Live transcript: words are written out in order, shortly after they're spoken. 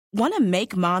Want to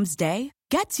make Mom's day?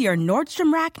 Get to your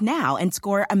Nordstrom Rack now and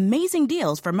score amazing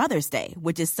deals for Mother's Day,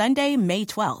 which is Sunday, May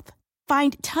 12th.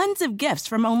 Find tons of gifts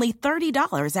from only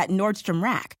 $30 at Nordstrom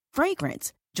Rack.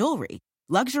 Fragrance, jewelry,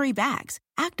 luxury bags,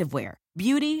 activewear,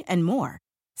 beauty, and more.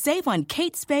 Save on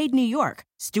Kate Spade New York,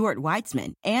 Stuart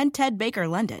Weitzman, and Ted Baker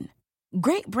London.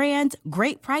 Great brands,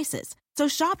 great prices. So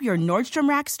shop your Nordstrom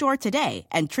Rack store today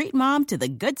and treat Mom to the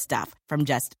good stuff from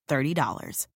just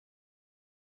 $30.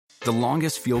 The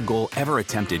longest field goal ever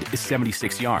attempted is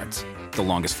 76 yards. The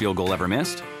longest field goal ever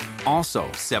missed? Also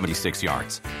 76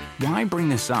 yards. Why bring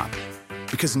this up?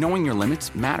 Because knowing your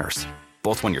limits matters,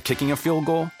 both when you're kicking a field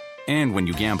goal and when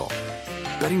you gamble.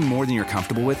 Betting more than you're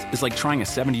comfortable with is like trying a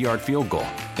 70-yard field goal.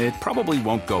 It probably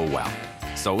won't go well.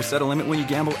 So set a limit when you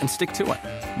gamble and stick to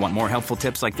it. Want more helpful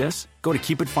tips like this? Go to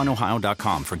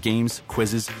keepitfunohio.com for games,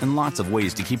 quizzes, and lots of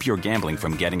ways to keep your gambling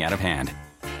from getting out of hand.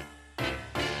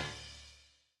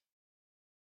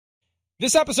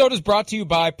 This episode is brought to you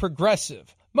by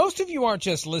Progressive. Most of you aren't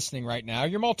just listening right now,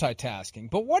 you're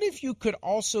multitasking. But what if you could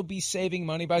also be saving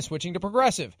money by switching to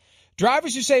Progressive?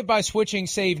 Drivers who save by switching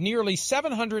save nearly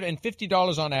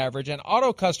 $750 on average, and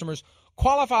auto customers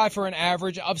qualify for an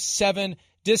average of 7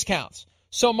 discounts.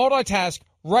 So multitask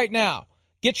right now.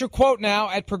 Get your quote now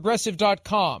at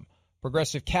Progressive.com.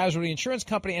 Progressive Casualty Insurance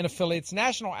Company and affiliates,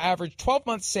 national average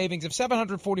 12-month savings of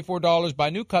 $744 by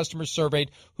new customers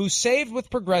surveyed who saved with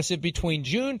Progressive between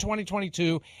June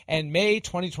 2022 and May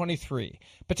 2023.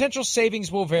 Potential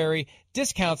savings will vary.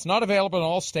 Discounts not available in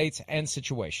all states and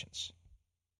situations.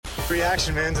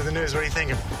 Reaction, man, to the news. What are you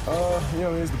thinking?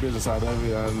 It's the business side of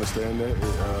it. I understand that.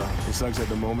 It sucks at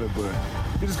the moment, but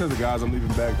it's just because the guys I'm leaving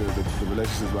back, the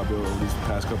relationships I built over these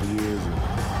past couple of years.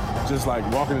 And just like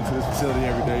walking into this facility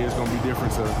every day is going to be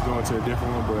different, so going to a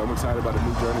different one. But I'm excited about the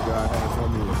new journey God has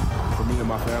for me and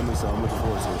my family, so I'm looking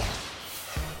forward to it.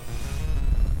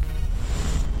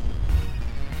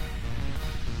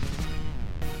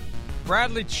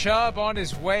 Bradley Chubb on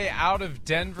his way out of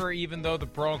Denver, even though the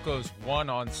Broncos won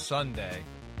on Sunday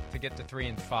to get to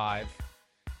 3-5.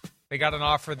 They got an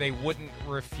offer they wouldn't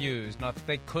refuse. Not that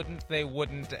they couldn't, they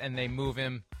wouldn't, and they move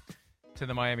him to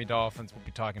the Miami Dolphins. We'll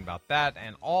be talking about that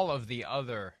and all of the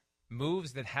other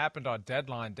moves that happened on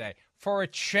deadline day. For a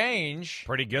change,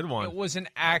 pretty good one. It was an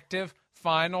active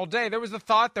final day. There was the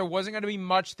thought there wasn't going to be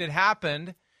much that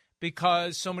happened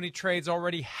because so many trades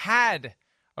already had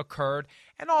occurred.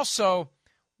 And also,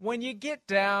 when you get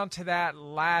down to that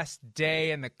last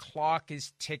day and the clock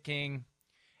is ticking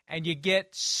and you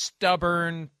get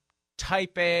stubborn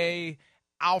type A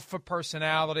alpha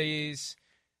personalities,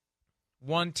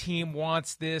 one team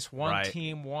wants this, one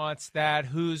team wants that,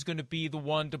 who's going to be the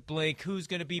one to blink, who's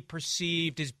going to be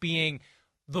perceived as being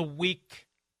the weak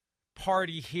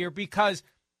party here, because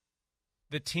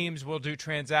the teams will do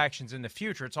transactions in the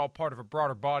future. It's all part of a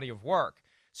broader body of work.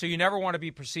 So you never want to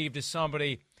be perceived as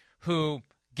somebody who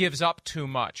gives up too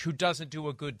much, who doesn't do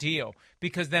a good deal,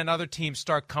 because then other teams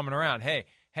start coming around. Hey,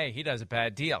 he does a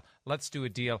bad deal. Let's do a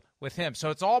deal with him. So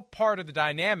it's all part of the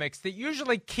dynamics that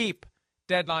usually keep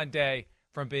deadline day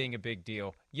from being a big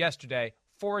deal. Yesterday,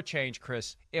 for a change,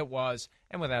 Chris, it was.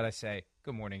 And with that, I say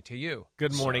good morning to you.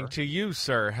 Good morning to you,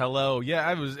 sir. Hello.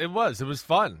 Yeah, it was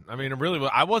fun. I mean, it really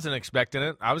was. I wasn't expecting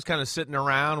it. I was kind of sitting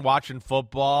around watching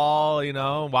football,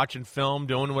 watching film,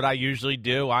 doing what I usually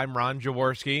do. I'm Ron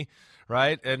Jaworski,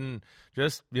 right? And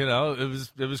just, it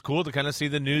was cool to kind of see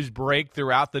the news break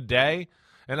throughout the day.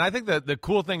 And I think that the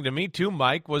cool thing to me too,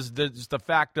 Mike, was the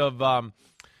fact of,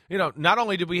 not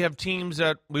only did we have teams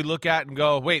that we look at and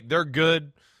go, wait, they're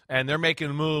good, and they're making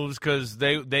moves because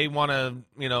they want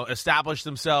to, establish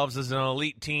themselves as an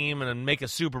elite team and make a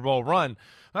Super Bowl run.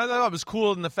 I thought it was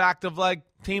cool in the fact of, like,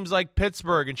 teams like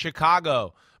Pittsburgh and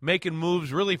Chicago making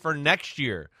moves really for next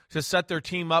year to set their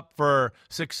team up for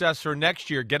success for next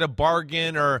year, get a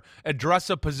bargain or address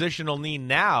a positional need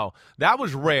now. That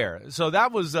was rare. So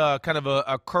that was kind of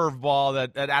a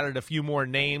curveball that added a few more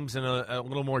names and a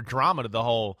little more drama to the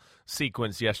whole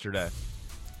sequence yesterday.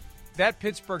 That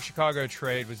Pittsburgh-Chicago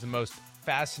trade was the most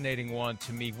fascinating one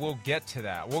to me. We'll get to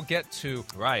that. We'll get to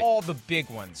all the big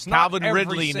ones. Calvin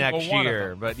Ridley next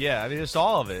year, but yeah, I mean, just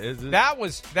all of it. That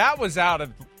was out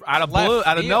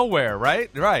of nowhere, right?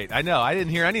 Right. I know. I didn't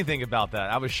hear anything about that.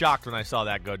 I was shocked when I saw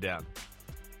that go down.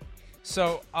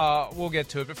 So we'll get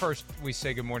to it, but first we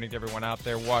say good morning to everyone out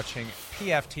there watching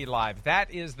PFT Live.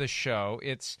 That is the show.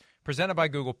 It's presented by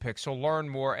Google Pixel. Learn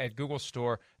more at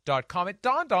googlestore.com. It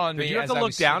dawned on me. Did you have to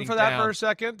look down for that for a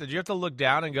second? Did you have to look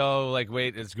down and go, like,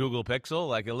 wait, it's Google Pixel?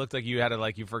 Like, it looked like you had it,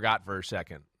 like you forgot for a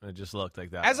second. It just looked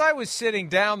like that. As I was sitting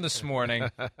down this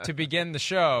morning to begin the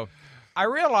show, I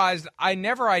realized I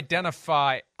never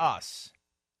identify us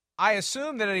I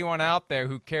assume that anyone out there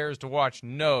who cares to watch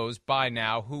knows by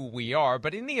now who we are.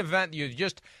 But in the event you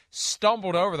just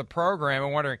stumbled over the program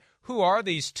and wondering, who are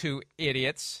these two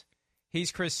idiots?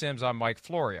 He's Chris Sims. I'm Mike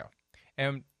Florio.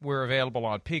 And we're available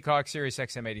on Peacock, Sirius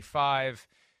XM 85,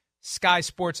 Sky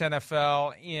Sports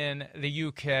NFL in the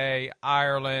UK,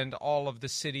 Ireland, all of the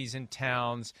cities and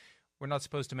towns. We're not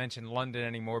supposed to mention London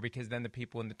anymore because then the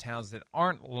people in the towns that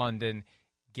aren't London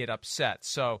get upset.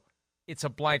 So it's a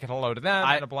blanket hello to them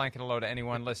and a blanket hello to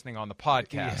anyone listening on the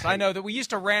podcast. Yeah. I know that we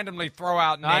used to randomly throw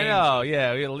out names. I know,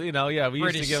 yeah. We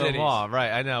used to give them all.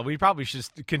 Right, I know. We probably should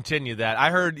continue that.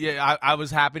 I heard, I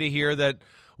was happy to hear that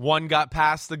one got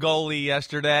past the goalie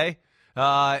yesterday.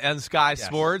 And Sky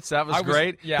Sports, that was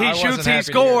great. Yeah, he shoots, he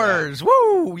scores.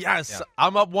 Woo! Yes, yeah.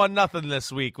 I'm up 1-0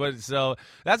 this week. So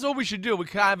that's what we should do. We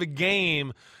kind of have a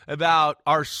game about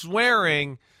our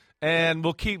swearing, and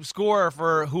we'll keep score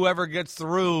for whoever gets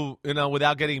through.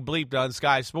 Without getting bleeped on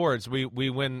Sky Sports, we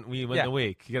win. We win the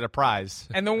week. You get a prize,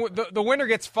 and the winner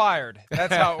gets fired.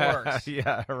 That's how it works.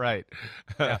 Yeah, right.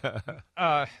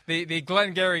 Yeah. The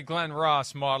Glengarry Glen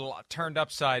Ross model turned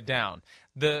upside down.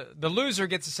 The loser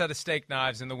gets a set of steak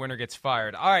knives, and the winner gets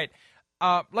fired. All right,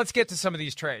 let's get to some of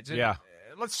these trades. Yeah.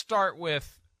 Let's start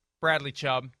with Bradley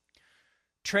Chubb,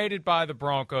 traded by the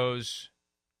Broncos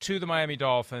to the Miami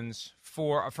Dolphins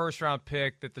for a first-round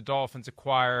pick that the Dolphins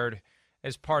acquired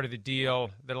as part of the deal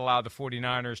that allowed the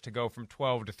 49ers to go from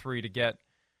 12 to 3 to get,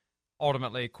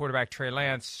 ultimately, quarterback Trey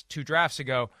Lance 2 drafts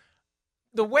ago.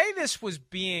 The way this was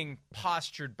being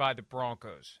postured by the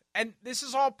Broncos, and this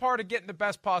is all part of getting the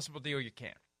best possible deal you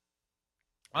can.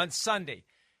 On Sunday,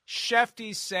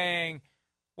 Shefty's saying,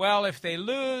 well, if they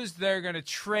lose, they're going to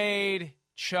trade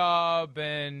Chubb,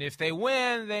 and if they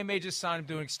win, they may just sign him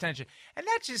to an extension. And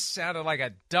that just sounded like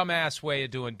a dumbass way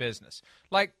of doing business.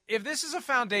 Like, if this is a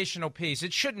foundational piece,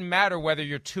 it shouldn't matter whether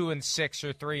you're 2-6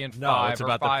 or 3-5 no, it's or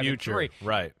about 5-3. The future.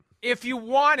 Right. If you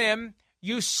want him,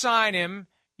 you sign him.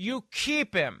 You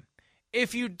keep him.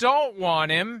 If you don't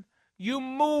want him, you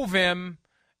move him,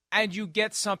 and you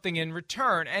get something in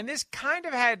return. And this kind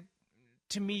of had,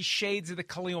 to me, shades of the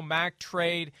Khalil Mack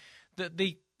trade,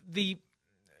 the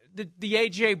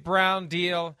A.J. Brown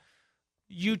deal.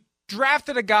 You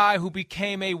drafted a guy who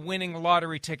became a winning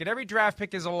lottery ticket. Every draft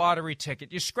pick is a lottery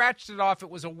ticket. You scratched it off. It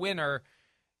was a winner.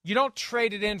 You don't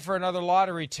trade it in for another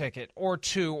lottery ticket or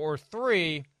 2 or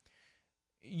 3.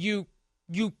 You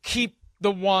keep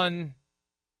the one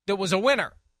that was a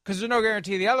winner, because there's no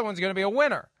guarantee the other one's going to be a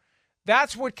winner.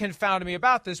 That's what confounded me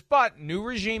about this. But new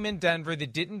regime in Denver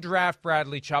that didn't draft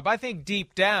Bradley Chubb, I think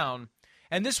deep down,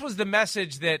 and this was the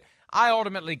message that I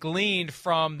ultimately gleaned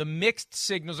from the mixed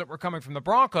signals that were coming from the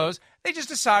Broncos, they just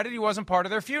decided he wasn't part of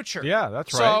their future. Yeah,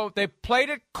 that's right. So they played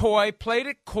it coy, played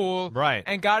it cool, right,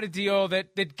 and got a deal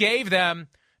that gave them,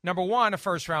 number one, a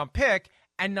first-round pick,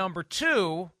 and number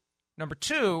two,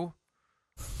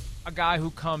 a guy who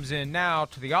comes in now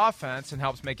to the offense and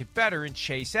helps make it better in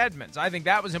Chase Edmonds. I think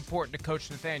that was important to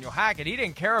Coach Nathaniel Hackett. He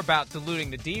didn't care about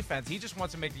diluting the defense. He just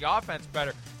wants to make the offense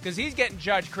better because he's getting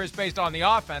judged, Chris, based on the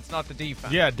offense, not the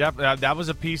defense. Yeah, that was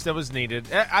a piece that was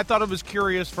needed. I thought it was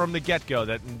curious from the get-go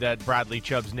that Bradley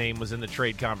Chubb's name was in the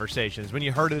trade conversations. When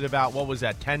you heard it about,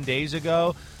 10 days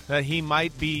ago, that he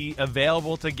might be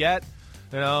available to get,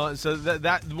 so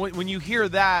that when you hear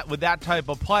that with that type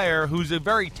of player who's a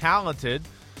very talented,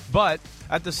 but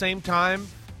at the same time,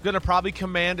 going to probably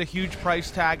command a huge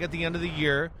price tag at the end of the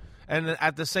year, and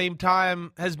at the same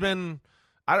time has been,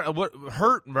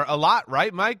 hurt a lot,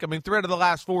 right, Mike? I mean, 3 out of the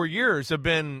last 4 years have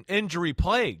been injury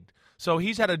plagued, so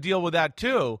he's had to deal with that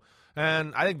too.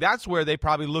 And I think that's where they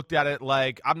probably looked at it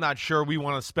like, I'm not sure we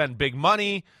want to spend big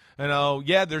money.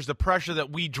 There's the pressure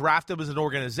that we draft him as an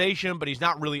organization, but he's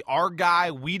not really our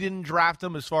guy. We didn't draft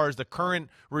him as far as the current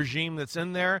regime that's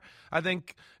in there. I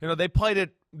think, they played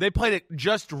it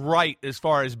just right as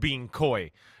far as being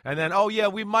coy. And then,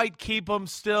 we might keep him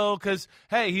still because,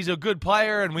 hey, he's a good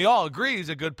player, and we all agree he's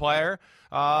a good player.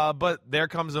 But there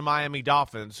comes the Miami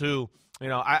Dolphins who,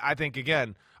 I think,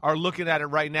 again, are looking at it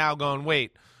right now going,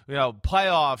 wait,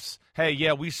 playoffs, hey,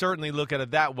 yeah, we certainly look at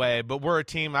it that way, but we're a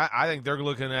team, I think they're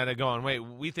looking at it going, wait,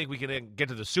 we think we can get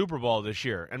to the Super Bowl this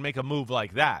year and make a move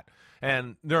like that.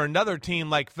 And they're another team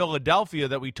like Philadelphia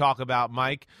that we talk about,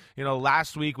 Mike,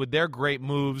 last week with their great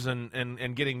moves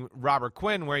and getting Robert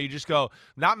Quinn, where you just go,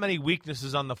 not many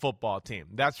weaknesses on the football team.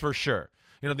 That's for sure.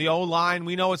 The O-line,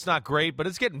 we know it's not great, but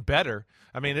it's getting better.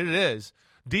 I mean, it is.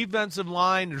 Defensive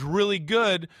line is really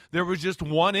good. There was just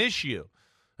one issue,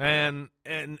 and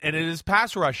it is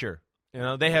pass rusher.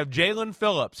 They have Jalen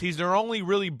Phillips. He's their only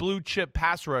really blue-chip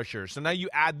pass rusher. So now you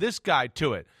add this guy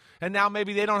to it. And now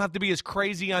maybe they don't have to be as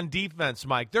crazy on defense,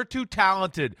 Mike. They're too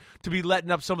talented to be letting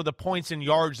up some of the points and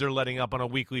yards they're letting up on a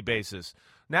weekly basis.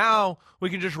 Now we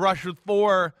can just rush with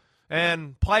 4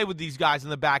 and play with these guys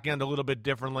in the back end a little bit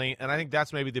differently. And I think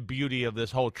that's maybe the beauty of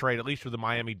this whole trade, at least for the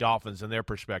Miami Dolphins and their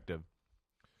perspective.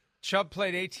 Chubb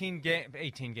played 18 games,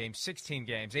 18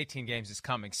 games is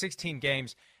coming. 16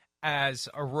 games as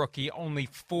a rookie, only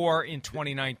 4 in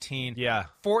 2019. Yeah.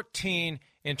 14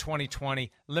 in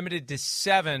 2020, limited to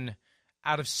 7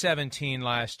 out of 17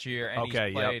 last year, and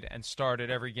he's played and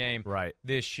started every game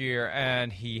this year,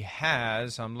 and he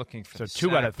has, I'm looking for so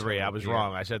 2 out of 3. I was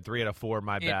wrong. I said 3 out of 4.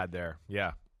 My bad there.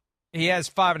 Yeah. He has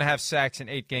 5.5 sacks in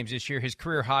 8 games this year. His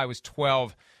career high was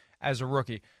 12 as a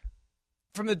rookie.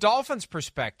 From the Dolphins'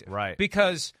 perspective,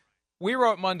 because we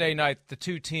wrote Monday night the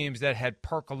 2 teams that had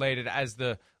percolated as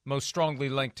the most strongly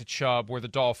linked to Chubb were the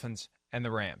Dolphins and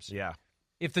the Rams. Yeah.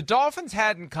 If the Dolphins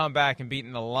hadn't come back and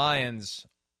beaten the Lions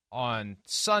on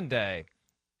Sunday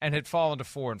and had fallen to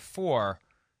 4-4,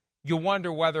 you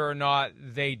wonder whether or not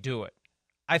they do it.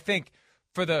 I think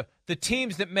for the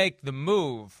teams that make the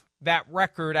move, that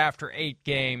record after 8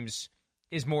 games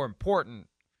is more important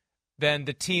than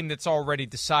the team that's already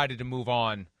decided to move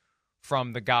on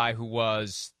from the guy who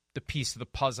was the piece of the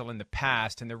puzzle in the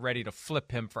past, and they're ready to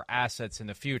flip him for assets in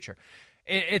the future.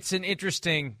 It's an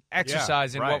interesting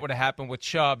exercise in what would have happened with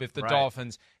Chubb if the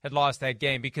Dolphins had lost that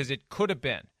game, because it could have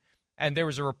been. And there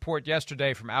was a report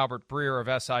yesterday from Albert Breer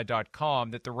of SI.com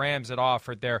that the Rams had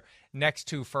offered their next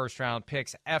 2 first-round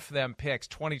picks, them picks,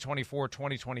 2024,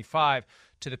 2025,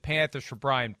 to the Panthers for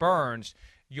Brian Burns.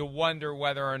 You'll wonder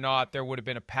whether or not there would have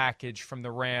been a package from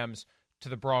the Rams to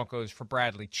the Broncos for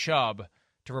Bradley Chubb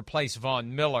to replace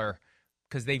Von Miller,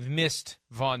 because they've missed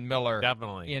Von Miller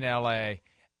in L.A.,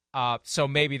 so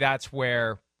maybe that's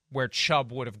where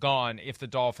Chubb would have gone if the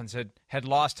Dolphins had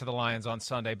lost to the Lions on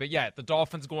Sunday. But, yeah, the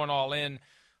Dolphins going all in,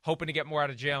 hoping to get more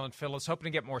out of Jalen Phillips, hoping to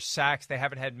get more sacks. They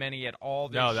haven't had many at all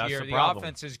this year. The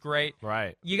offense is great.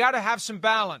 Right. You got to have some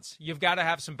balance. You've got to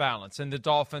have some balance. And the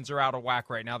Dolphins are out of whack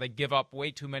right now. They give up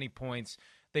way too many points.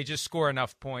 They just score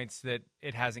enough points that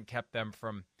it hasn't kept them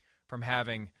from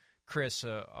having Chris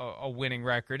a winning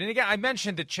record. And again, I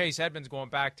mentioned that Chase Edmonds going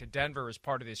back to Denver as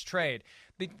part of this trade.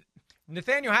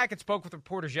 Nathaniel Hackett spoke with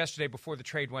reporters yesterday before the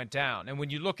trade went down. And when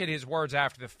you look at his words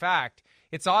after the fact,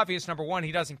 it's obvious, number one,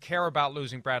 he doesn't care about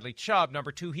losing Bradley Chubb.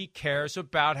 Number two, he cares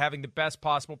about having the best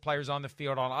possible players on the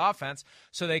field on offense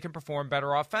so they can perform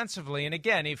better offensively. And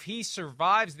again, if he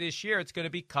survives this year, it's going to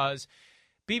be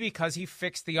because he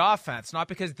fixed the offense, not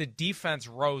because the defense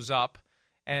rose up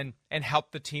and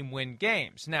helped the team win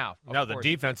games. Now, no, the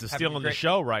defense is stealing the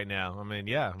show right now. I mean,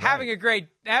 yeah. Right.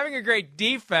 Having a great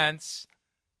defense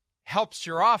helps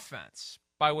your offense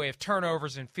by way of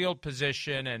turnovers and field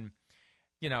position and,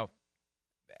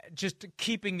 just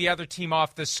keeping the other team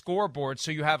off the scoreboard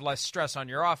so you have less stress on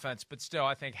your offense. But still,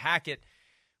 I think Hackett,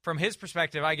 from his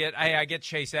perspective, I get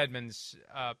Chase Edmonds,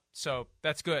 so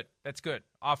that's good. That's good.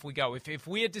 Off we go. If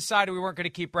we had decided we weren't going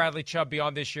to keep Bradley Chubb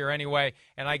beyond this year anyway,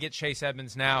 and I get Chase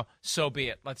Edmonds now, so be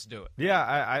it. Let's do it.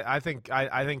 Yeah, I think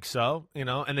so.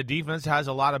 And the defense has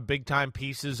a lot of big-time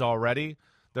pieces already.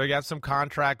 They got some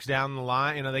contracts down the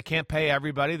line. They can't pay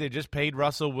everybody. They just paid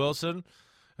Russell Wilson.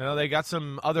 They got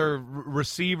some other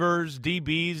receivers,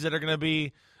 DBs that are going to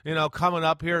be, coming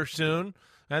up here soon.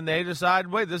 And they decide,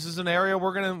 wait, this is an area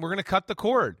we're gonna cut the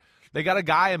cord. They got a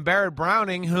guy in Barrett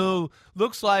Browning who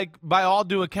looks like, by all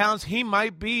due accounts, he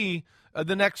might be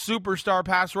the next superstar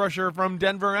pass rusher from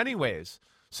Denver anyways.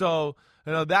 So,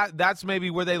 that's maybe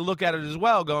where they look at it as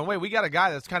well, going, wait, we got a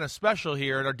guy that's kind of special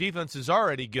here, and our defense is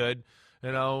already good.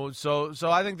 So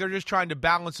I think they're just trying to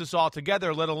balance this all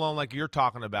together, let alone like you're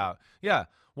talking about. Yeah,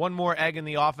 one more egg in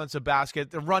the offensive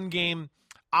basket. The run game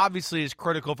obviously is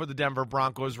critical for the Denver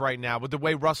Broncos right now. With the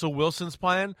way Russell Wilson's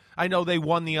playing, I know they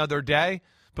won the other day,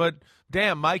 but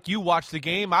damn, Mike, you watched the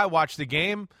game. I watched the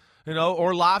game.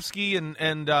 Orlovsky and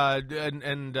Louis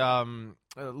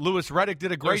Riddick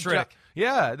did a great job.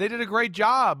 Yeah, they did a great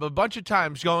job a bunch of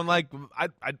times going like,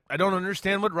 I don't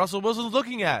understand what Russell Wilson's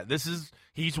looking at.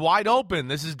 He's wide open.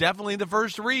 This is definitely the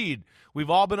first read. We've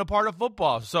all been a part of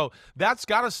football. So that's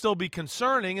got to still be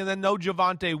concerning. And then no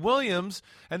Javonte Williams.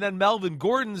 And then Melvin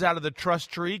Gordon's out of the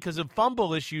trust tree because of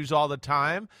fumble issues all the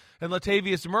time. And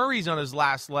Latavius Murray's on his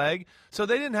last leg. So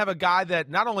they didn't have a guy that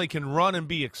not only can run and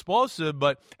be explosive,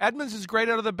 but Edmonds is great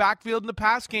out of the backfield in the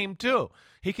pass game too.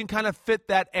 He can kind of fit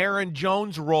that Aaron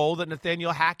Jones role that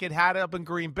Nathaniel Hackett had up in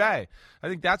Green Bay. I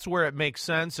think that's where it makes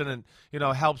sense and it,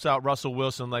 helps out Russell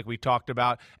Wilson like we talked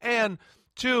about. And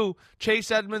two, Chase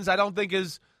Edmonds, I don't think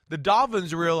the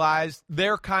Dolphins realize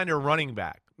their kind of running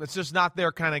back. That's just not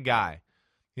their kind of guy.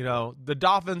 The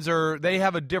Dolphins they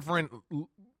have a different,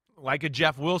 like a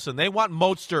Jeff Wilson. They want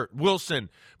Mostert, Wilson.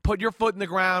 Put your foot in the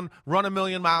ground, run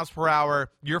 1,000,000 miles per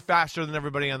hour. You're faster than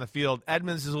everybody on the field.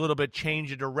 Edmonds is a little bit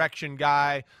change of direction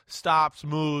guy, stops,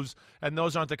 moves, and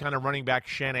those aren't the kind of running back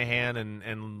Shanahan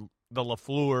and the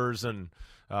LaFleurs and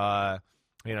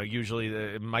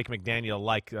usually Mike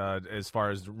McDaniel as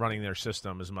far as running their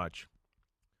system as much.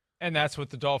 And that's what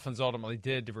the Dolphins ultimately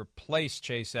did to replace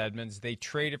Chase Edmonds. They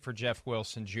traded for Jeff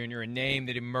Wilson Jr., a name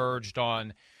that emerged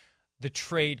on the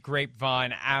trade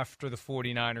grapevine after the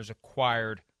 49ers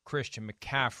acquired Christian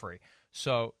McCaffrey.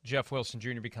 So Jeff Wilson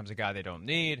Jr. becomes a guy they don't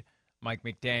need. Mike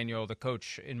McDaniel, the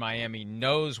coach in Miami,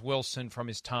 knows Wilson from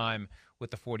his time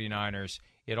with the 49ers.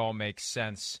 It all makes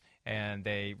sense, and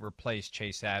they replace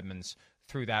Chase Edmonds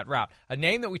through that route. A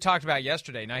name that we talked about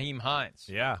yesterday, Nyheim Hines.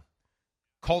 Yeah.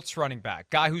 Colts running back,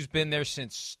 guy who's been there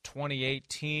since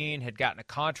 2018, had gotten a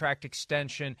contract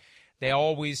extension. They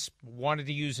always wanted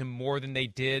to use him more than they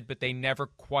did, but they never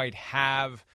quite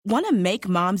have. Want to make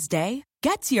Mom's Day?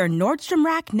 Get to your Nordstrom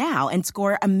Rack now and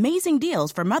score amazing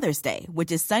deals for Mother's Day,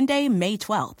 which is Sunday, May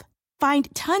 12th.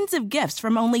 Find tons of gifts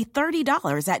from only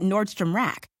 $30 at Nordstrom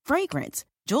Rack. Fragrance,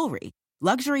 jewelry,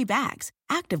 luxury bags,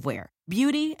 activewear,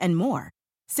 beauty, and more.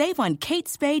 Save on Kate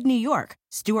Spade New York,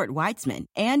 Stuart Weitzman,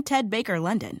 and Ted Baker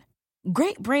London.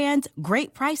 Great brands,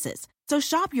 great prices. So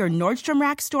shop your Nordstrom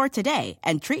Rack store today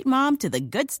and treat Mom to the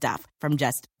good stuff from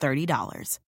just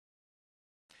 $30.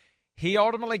 He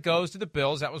ultimately goes to the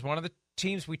Bills. That was one of the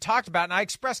teams we talked about, and I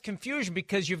expressed confusion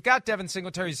because you've got Devin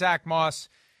Singletary, Zach Moss,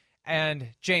 and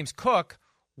James Cook.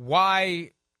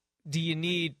 Why do you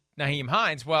need Nyheim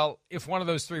Hines? Well, if one of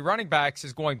those three running backs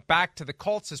is going back to the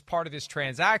Colts as part of this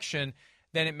transaction,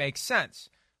 then it makes sense.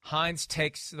 Hines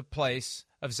takes the place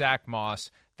of Zach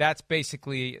Moss. That's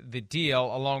basically the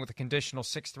deal, along with a conditional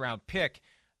 6th-round pick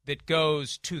that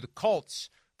goes to the Colts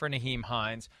for Nyheim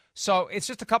Hines. So it's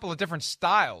just a couple of different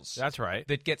styles. That's right.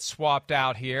 That get swapped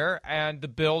out here, and the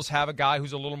Bills have a guy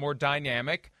who's a little more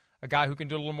dynamic, a guy who can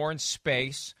do a little more in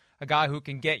space, a guy who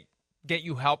can get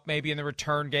you help maybe in the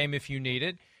return game if you need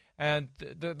it. And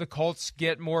the Colts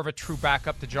get more of a true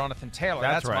backup to Jonathan Taylor.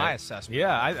 That's right. My assessment.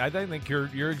 Yeah, I think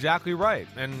you're exactly right,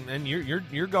 and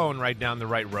you're going right down the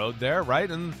right road there, right?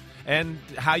 And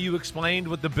how you explained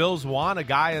what the Bills want, a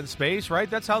guy in space, right?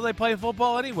 That's how they play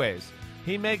football, anyways.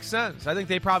 He makes sense. I think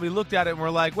they probably looked at it and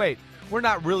were like, wait, we're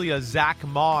not really a Zach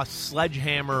Moss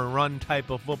sledgehammer run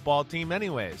type of football team,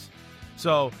 anyways.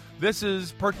 So this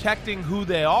is protecting who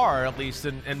they are, at least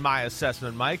in my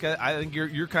assessment, Mike. I think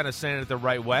you're kind of saying it the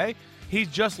right way. He's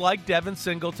just like Devin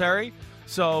Singletary.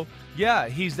 So, yeah,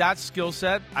 he's that skill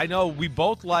set. I know we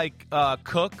both like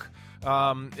Cook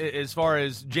as far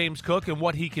as James Cook and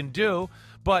what he can do,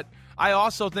 but I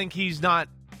also think he's not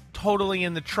totally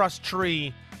in the trust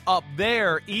tree up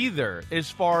there either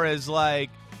as far as, like,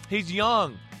 he's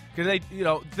young. Because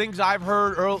things I've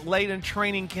heard late in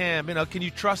training camp, can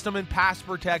you trust them in pass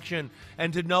protection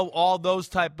and to know all those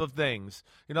type of things?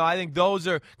 I think those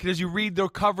are, because you read their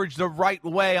coverage the right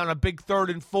way on a big 3rd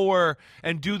and 4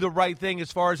 and do the right thing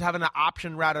as far as having an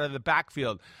option route out of the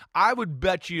backfield. I would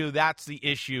bet you that's the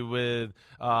issue with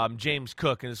James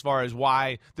Cook, and as far as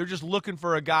why they're just looking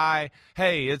for a guy,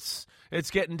 hey, it's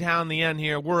getting down the end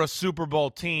here. We're a Super Bowl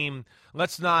team.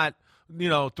 Let's not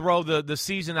throw the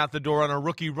season out the door on a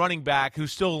rookie running back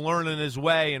who's still learning his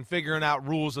way and figuring out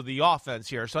rules of the offense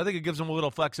here. So I think it gives him a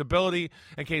little flexibility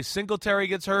in case Singletary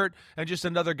gets hurt and just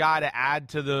another guy to add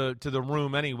to the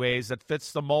room anyways that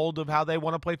fits the mold of how they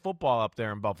want to play football up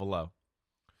there in Buffalo.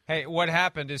 Hey, what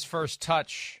happened his first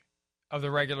touch of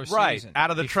the regular season? Right, out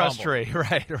of the trust fumbled.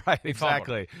 tree. Right,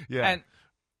 exactly. Yeah.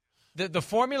 And the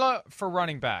formula for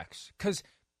running backs, because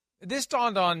this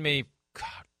dawned on me, God,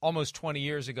 almost 20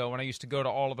 years ago when I used to go to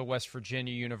all of the West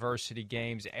Virginia University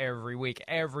games every week,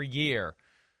 every year,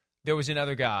 there was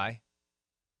another guy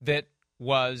that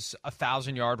was a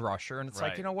 1,000-yard rusher. And it's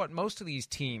like, you know what? Most of these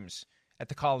teams at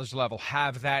the college level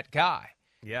have that guy.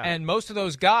 Yeah. And most of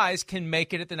those guys can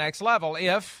make it at the next level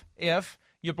if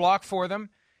you block for them,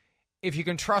 if you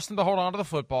can trust them to hold on to the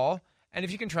football, and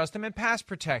if you can trust them in pass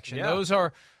protection. Yeah. Those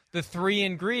are the three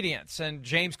ingredients, and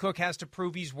James Cook has to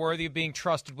prove he's worthy of being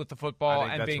trusted with the football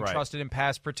and being trusted in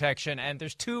pass protection. And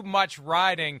there's too much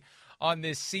riding on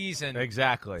this season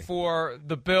for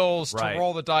the Bills to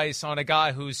roll the dice on a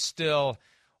guy who's still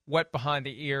wet behind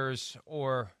the ears,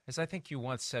 or as I think you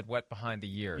once said, wet behind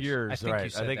the ears. I think you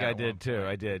said that I did too.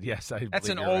 I did. Yes, That's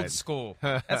an old school.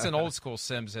 That's an old school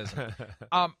Simsism.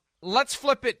 Let's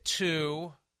flip it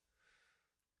to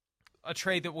a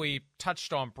trade that we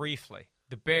touched on briefly.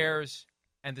 The Bears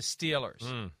and the Steelers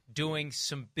doing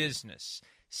some business,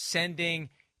 sending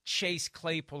Chase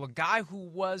Claypool, a guy who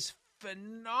was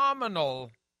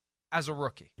phenomenal as a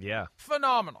rookie. Yeah.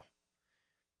 Phenomenal.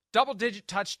 Double-digit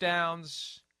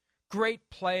touchdowns, great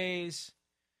plays,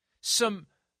 some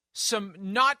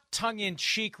not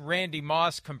tongue-in-cheek Randy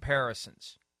Moss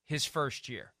comparisons his first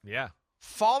year. Yeah.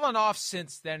 Fallen off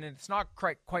since then, and it's not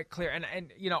quite clear.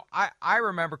 And you know, I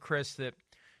remember, Chris, that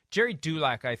Jerry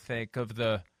Dulac, I think, of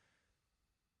the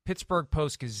Pittsburgh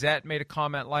Post-Gazette made a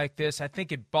comment like this. I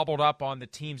think it bubbled up on the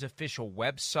team's official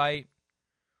website.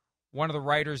 One of the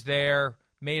writers there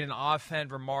made an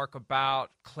offhand remark about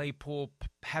Claypool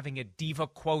having a diva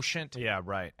quotient. Yeah,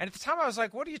 right. And at the time I was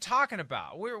like, what are you talking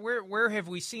about? Where have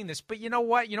we seen this? But you know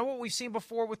what? You know what we've seen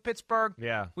before with Pittsburgh?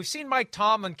 Yeah. We've seen Mike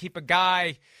Tomlin keep a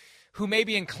guy who may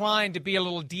be inclined to be a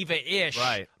little diva-ish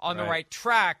on the right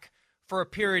track for a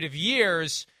period of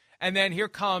years. And then here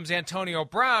comes Antonio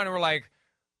Brown, and we're like,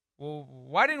 well,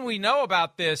 why didn't we know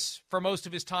about this for most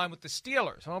of his time with the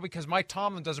Steelers? Well, because Mike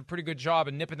Tomlin does a pretty good job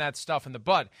of nipping that stuff in the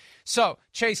bud. So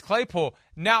Chase Claypool,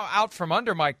 now out from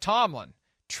under Mike Tomlin,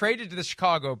 traded to the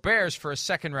Chicago Bears for a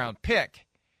second-round pick.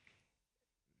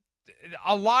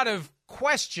 A lot of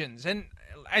questions. And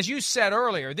as you said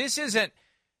earlier, this isn't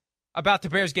about the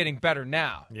Bears getting better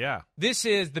now. Yeah. This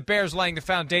is the Bears laying the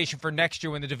foundation for next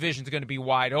year when the division's going to be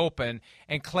wide open.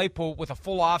 And Claypool, with a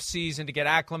full offseason to get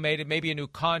acclimated, maybe a new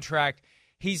contract,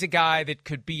 he's a guy that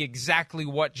could be exactly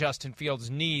what Justin Fields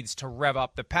needs to rev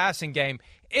up the passing game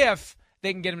if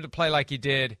they can get him to play like he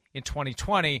did in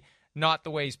 2020, not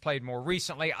the way he's played more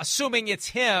recently, assuming it's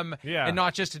him and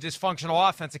not just a dysfunctional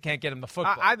offense that can't get him the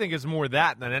football. I think it's more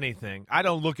that than anything. I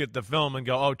don't look at the film and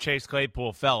go, oh, Chase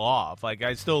Claypool fell off. Like,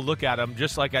 I still look at him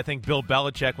just like I think Bill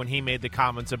Belichick when he made the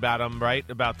comments about him, right,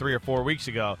 about 3 or 4 weeks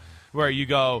ago, where you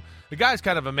go, the guy's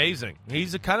kind of amazing.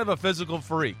 He's a kind of a physical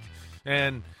freak,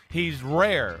 and he's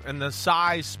rare in the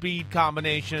size-speed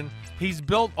combination. He's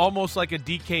built almost like a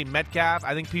DK Metcalf.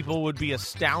 I think people would be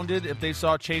astounded if they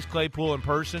saw Chase Claypool in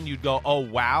person. You'd go, oh,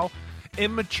 wow.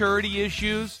 Immaturity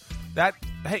issues.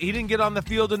 He didn't get on the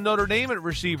field in Notre Dame at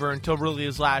receiver until really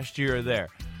his last year there.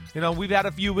 You know, we've had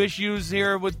a few issues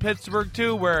here with Pittsburgh,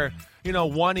 too, where, you know,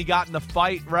 one, he got in the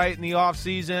fight, right, in the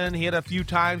offseason. He had a few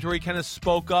times where he kind of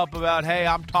spoke up about, hey,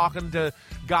 I'm talking to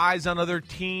guys on other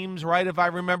teams, right, if I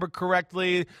remember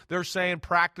correctly. They're saying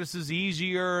practice is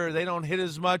easier. They don't hit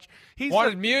as much.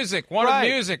 Wanted music. Remember,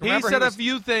 he said a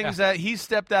few things that he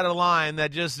stepped out of line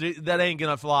that ain't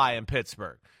going to fly in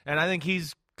Pittsburgh. And I think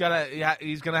he's gonna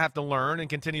have to learn and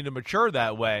continue to mature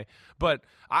that way. But,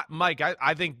 Mike,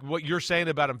 I think what you're saying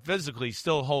about him physically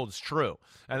still holds true.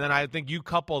 And then I think you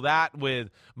couple that with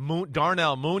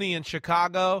Darnell Mooney in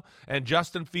Chicago and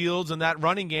Justin Fields in that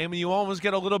running game, and you almost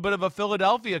get a little bit of a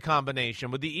Philadelphia combination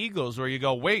with the Eagles where you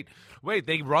go, wait,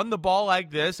 they run the ball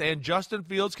like this, and Justin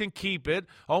Fields can keep it.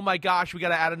 Oh, my gosh, we got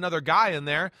to add another guy in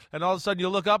there. And all of a sudden you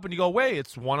look up and you go, wait,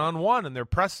 it's one-on-one, and they're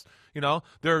pressed. You know,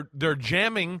 they're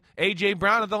jamming A.J.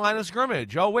 Brown at the line of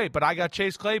scrimmage. Oh, wait, but I got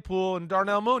Chase Claypool and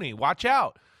Darnell Mooney. Watch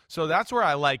out. So that's where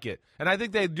I like it. And I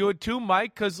think they do it too,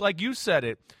 Mike, because like you said,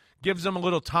 it gives them a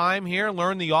little time here,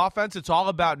 learn the offense. It's all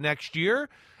about next year.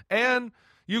 And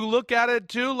you look at it,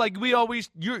 too, like we always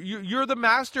 – you're the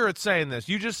master at saying this.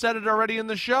 You just said it already in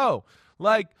the show.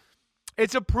 Like,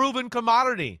 it's a proven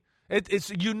commodity.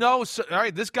 It's all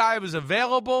right, this guy was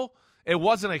available. It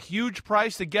wasn't a huge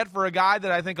price to get for a guy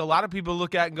that I think a lot of people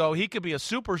look at and go, he could be a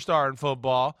superstar in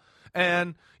football.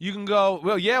 And you can go,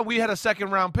 well, yeah, we had a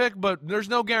second-round pick, but there's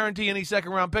no guarantee any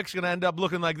second-round pick's going to end up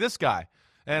looking like this guy.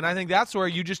 And I think that's where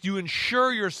you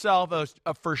ensure yourself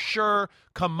a for sure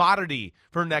commodity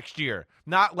for next year.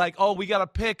 Not like, oh, we got a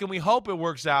pick and we hope it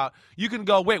works out. You can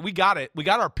go, wait, we got it. We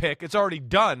got our pick. It's already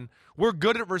done. We're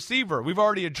good at receiver. We've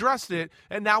already addressed it,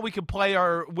 and now we can play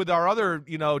with our other,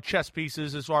 chess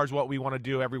pieces as far as what we want to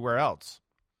do everywhere else.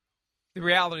 The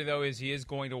reality, though, is he is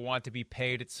going to want to be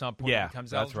paid at some point. Yeah, when he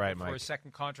comes that's eligible right, for Mike. a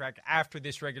second contract after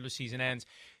this regular season ends.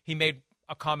 He made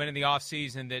a comment in the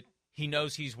offseason that he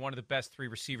knows he's one of the best 3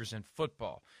 receivers in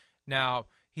football. Now,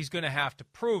 he's going to have to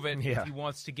prove it if he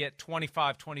wants to get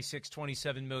 25, 26,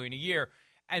 27 million a year.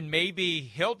 And maybe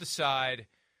he'll decide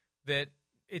that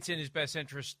it's in his best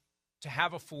interest to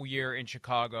have a full year in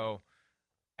Chicago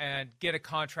and get a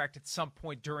contract at some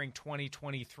point during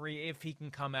 2023 if he can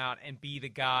come out and be the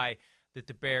guy that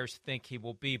the Bears think he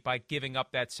will be by giving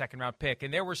up that second-round pick.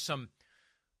 And there were some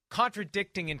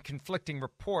contradicting and conflicting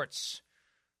reports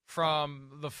from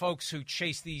the folks who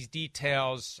chase these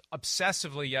details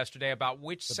obsessively yesterday about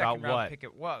which second-round pick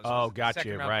it was. Oh, got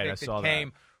you. Right, I saw that.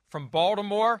 Came from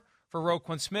Baltimore for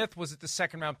Roquan Smith. Was it the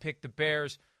second-round pick the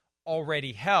Bears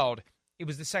already held? It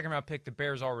was the second-round pick the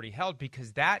Bears already held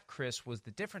because that, Chris, was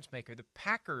the difference maker. The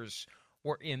Packers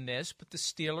were in this, but the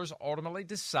Steelers ultimately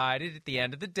decided at the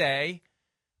end of the day,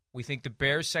 we think the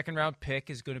Bears' second-round pick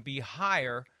is going to be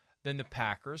higher than the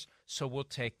Packers, so we'll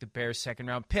take the Bears'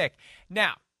 second-round pick.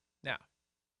 Now,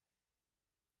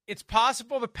 it's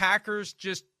possible the Packers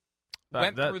just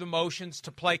went through the motions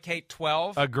to placate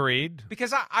 12. Agreed.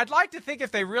 Because I'd like to think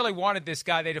if they really wanted this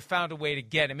guy, they'd have found a way to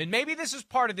get him. And maybe this is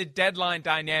part of the deadline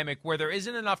dynamic where there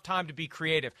isn't enough time to be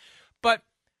creative. But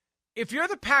if you're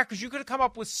the Packers, you could have come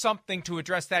up with something to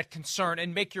address that concern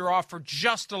and make your offer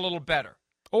just a little better.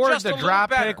 Or just the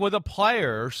draft pick with a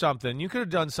player or something. You could have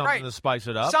done something to spice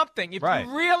it up. Something. If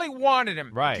you really wanted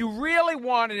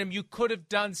him, you could have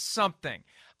done something.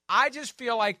 I just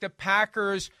feel like the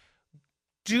Packers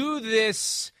do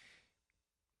this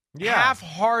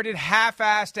half-hearted,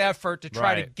 half-assed effort to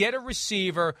try to get a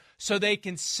receiver so they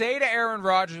can say to Aaron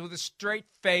Rodgers with a straight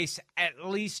face, at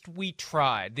least we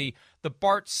tried. The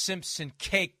Bart Simpson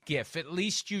cake gif, at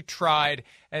least you tried,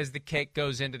 as the cake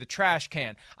goes into the trash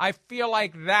can. I feel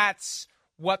like that's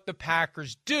what the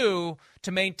Packers do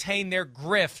to maintain their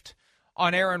grift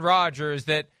on Aaron Rodgers,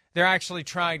 that they're actually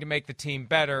trying to make the team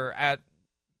better at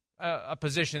a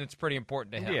position that's pretty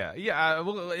important to him. Yeah.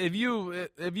 Well, if you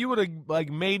would have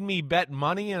made me bet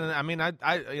money, and I mean,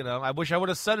 I wish I would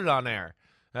have said it on air.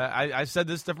 I said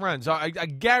this to friends. I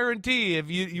guarantee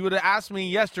if you would have asked me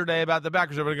yesterday about the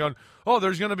Packers, I would have gone, "Oh,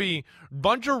 there's going to be a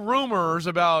bunch of rumors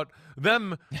about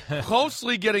them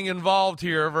closely getting involved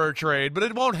here for a trade, but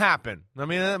it won't happen." I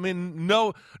mean,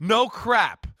 no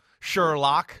crap,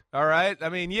 Sherlock. All right.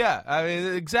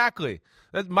 Exactly.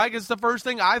 Mike, it's the first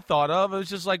thing I thought of. It was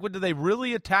just like, did they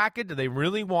really attack it? Did they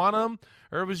really want him?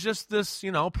 Or it was just this,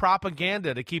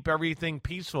 propaganda to keep everything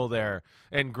peaceful there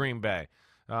in Green Bay.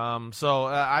 So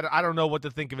I don't know what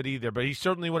to think of it either, but he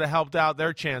certainly would have helped out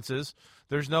their chances.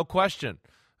 There's no question.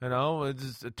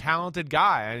 It's a talented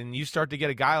guy, and you start to get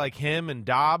a guy like him and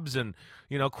Dobbs and,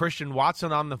 Christian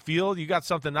Watson on the field. You got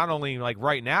something not only like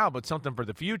right now, but something for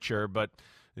the future. But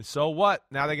so what?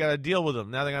 Now they got to deal with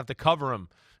him. Now they're going to have to cover him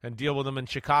and deal with them in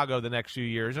Chicago the next few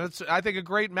years. And it's, I think, a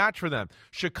great match for them.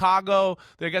 Chicago,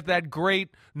 they got that great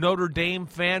Notre Dame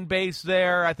fan base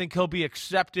there. I think he'll be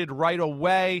accepted right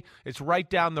away. It's right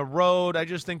down the road. I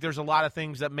just think there's a lot of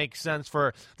things that make sense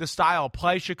for the style of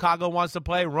play Chicago wants to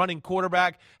play. Running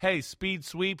quarterback, hey, speed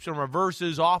sweeps and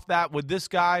reverses off that with this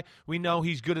guy. We know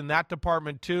he's good in that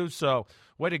department too. So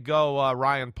way to go,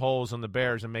 Ryan Poles and the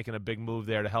Bears, and making a big move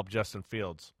there to help Justin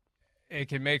Fields. It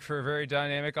can make for a very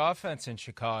dynamic offense in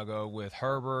Chicago with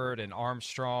Herbert and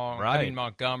Armstrong. Right.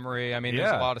 Montgomery.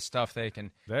 There's a lot of stuff they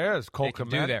can. There's Cole do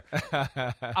there.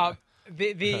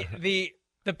 The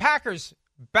Packers,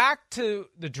 back to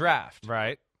the draft.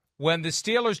 Right. When the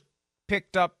Steelers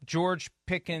picked up George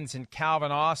Pickens and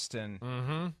Calvin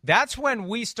Austin, that's when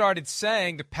we started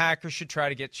saying the Packers should try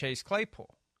to get Chase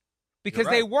Claypool. Because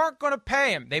they weren't going to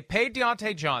pay him. They paid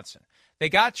Deontay Johnson. They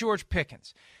got George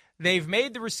Pickens. They've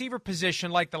made the receiver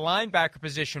position like the linebacker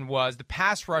position was, the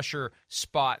pass rusher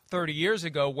spot 30 years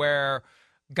ago, where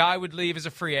guy would leave as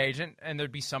a free agent and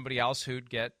there'd be somebody else who'd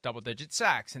get double-digit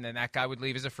sacks. And then that guy would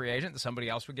leave as a free agent and somebody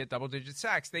else would get double-digit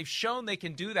sacks. They've shown they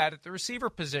can do that at the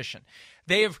receiver position.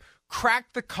 They have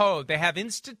cracked the code. They have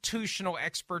institutional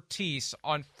expertise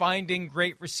on finding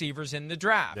great receivers in the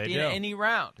draft, in any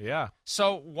round. Yeah.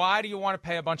 So why do you want to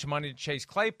pay a bunch of money to Chase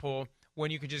Claypool when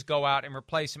you could just go out and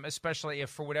replace him, especially if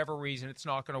for whatever reason it's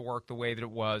not going to work the way that it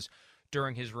was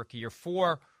during his rookie year,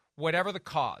 for whatever the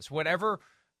cause, whatever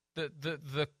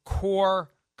the core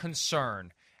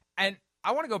concern. And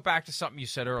I want to go back to something you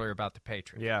said earlier about the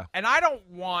Patriots. Yeah. And I don't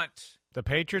want the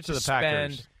Patriots or the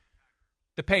Packers?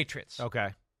 The Patriots. Okay.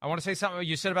 I want to say something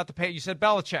you said about the Patriots. You said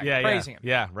Belichick, praising him.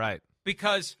 Yeah, right.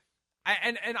 Because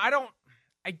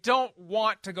I don't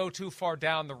want to go too far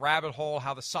down the rabbit hole,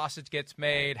 how the sausage gets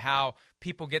made, how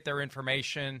people get their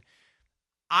information.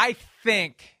 I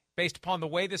think, based upon the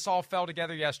way this all fell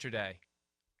together yesterday,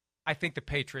 I think the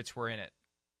Patriots were in it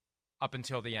up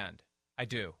until the end. I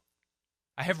do.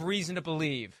 I have reason to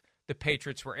believe the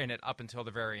Patriots were in it up until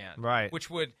the very end. Right. Which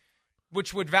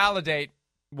would validate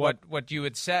what you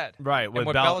had said. Right. What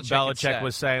Belichick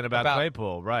was saying about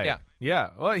Claypool. Right. Yeah. Yeah.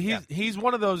 Well, he's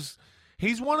one of those.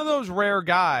 He's one of those rare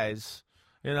guys,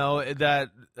 that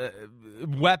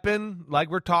weapon,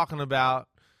 like we're talking about,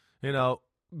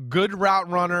 good route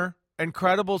runner,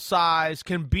 incredible size,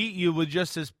 can beat you with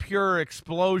just his pure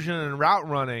explosion and route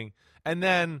running. And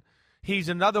then he's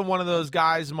another one of those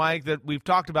guys, Mike, that we've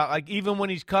talked about. Like, even when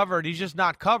he's covered, he's just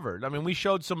not covered. I mean, we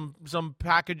showed some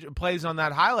package plays on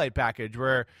that highlight package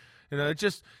where,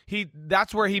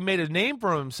 that's where he made a name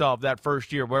for himself that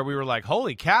first year, where we were like,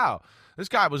 holy cow. This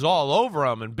guy was all over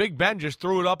him, and Big Ben just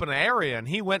threw it up in the area, and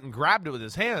he went and grabbed it with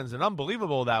his hands, and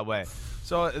unbelievable that way.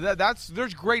 So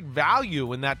there's great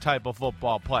value in that type of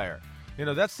football player.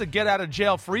 That's the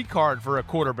get-out-of-jail-free card for a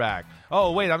quarterback.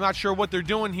 Oh, wait, I'm not sure what they're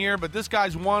doing here, but this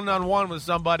guy's one-on-one with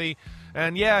somebody,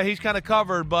 and, yeah, he's kind of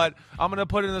covered, but I'm going to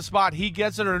put it in the spot. He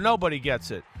gets it or nobody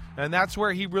gets it. And that's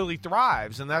where he really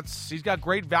thrives, and he's got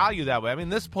great value that way. I mean,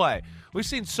 this play, we've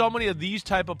seen so many of these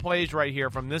type of plays right here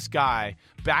from this guy.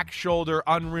 Back shoulder,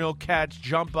 unreal catch,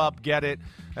 jump up, get it,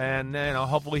 and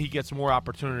hopefully he gets more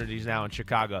opportunities now in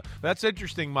Chicago. That's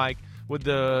interesting, Mike, with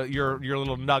your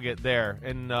little nugget there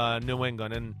in New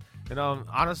England. And,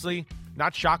 honestly,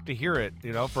 not shocked to hear it,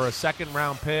 for a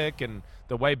second-round pick and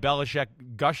the way Belichick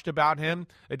gushed about him.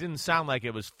 It didn't sound like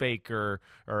it was fake or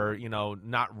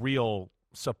not real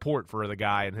support for the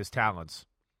guy and his talents.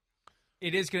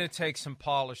 It is going to take some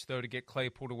polish, though, to get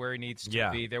Claypool to where he needs to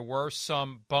be. There were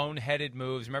some boneheaded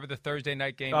moves. Remember the Thursday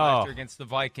night game last year against the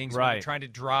Vikings? Right. When they're trying to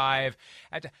drive,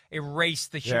 had to erase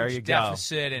the huge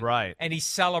deficit. And he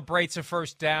celebrates a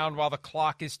first down while the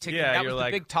clock is ticking. That was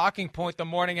the big talking point the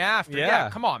morning after. Yeah,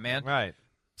 come on, man. Right.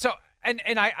 So, and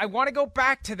I want to go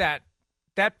back to that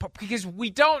because we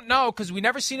don't know, because we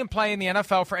never seen him play in the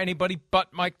NFL for anybody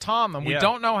but Mike Tomlin. We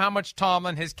don't know how much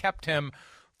Tomlin has kept him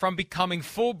from becoming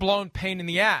full-blown pain in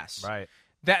the ass. Right.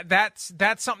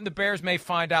 That's something the Bears may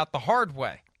find out the hard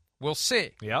way. We'll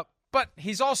see. Yep. But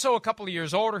he's also a couple of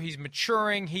years older. He's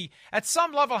maturing. He, at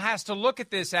some level, has to look at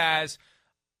this as,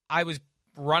 I was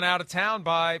run out of town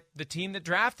by the team that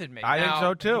drafted me. I think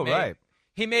so, too. Right.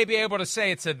 He may be able to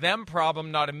say it's a them problem,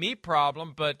 not a me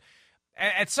problem, but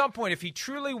at some point, if he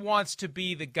truly wants to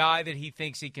be the guy that he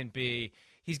thinks he can be,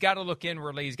 he's got to look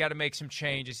inwardly. He's got to make some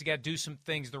changes. He's got to do some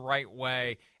things the right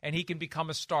way, and he can become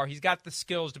a star. He's got the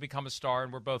skills to become a star,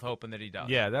 and we're both hoping that he does.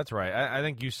 Yeah, that's right. I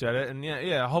think you said it. And,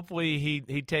 yeah, hopefully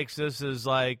he takes this as,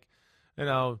 like,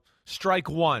 strike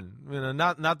one.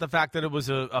 Not the fact that it was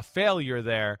a failure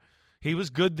there. He was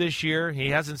good this year. He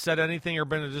hasn't said anything or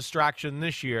been a distraction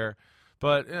this year.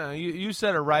 But you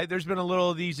said it right. There's been a little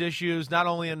of these issues, not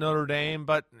only in Notre Dame,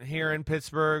 but here in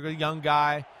Pittsburgh, a young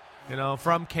guy,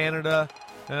 from Canada.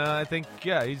 I think,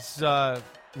 he's a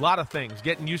lot of things,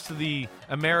 getting used to the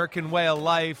American way of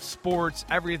life, sports,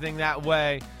 everything that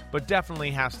way, but definitely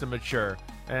has to mature.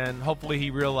 And hopefully he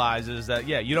realizes that,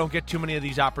 you don't get too many of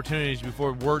these opportunities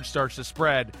before word starts to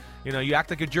spread. You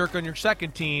act like a jerk on your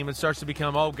second team, it starts to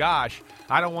become, oh, gosh,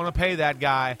 I don't want to pay that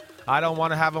guy. I don't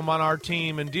want to have him on our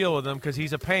team and deal with him because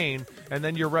he's a pain. And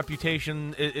then your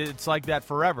reputation, it's like that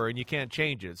forever, and you can't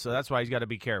change it. So that's why he's got to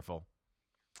be careful.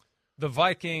 The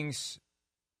Vikings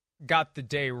got the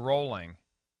day rolling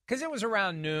because it was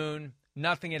around noon.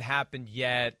 Nothing had happened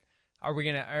yet. Are we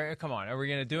going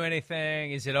to do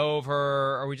anything? Is it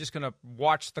over? Are we just going to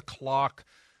watch the clock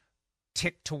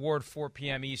tick toward 4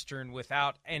 p.m. Eastern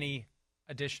without any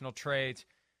additional trades?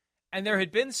 And there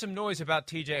had been some noise about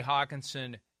T.J.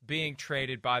 Hockenson being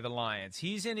traded by the Lions.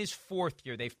 He's in his fourth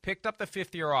year. They've picked up the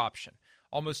fifth-year option,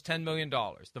 almost $10 million.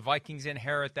 The Vikings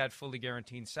inherit that fully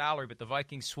guaranteed salary, but the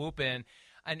Vikings swoop in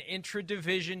an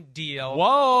intra-division deal.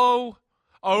 Whoa!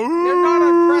 Oh, they're not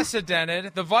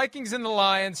unprecedented. The Vikings and the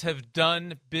Lions have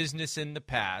done business in the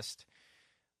past,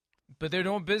 but they're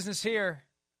doing business here.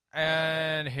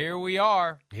 And here we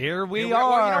are. Here we are.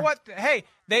 Well, you know what? Hey,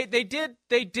 they did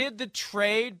the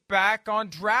trade back on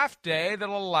draft day that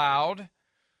allowed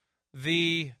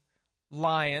the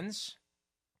Lions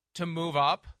to move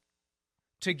up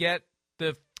to get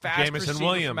the fast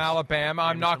receiver from Alabama.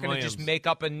 I'm not going to just make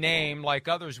up a name like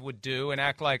others would do and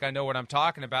act like I know what I'm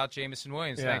talking about. Jamison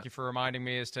Williams. Yeah. Thank you for reminding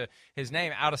me as to his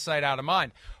name. Out of sight, out of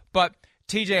mind. But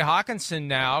T.J. Hockenson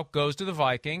now goes to the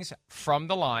Vikings from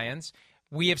the Lions.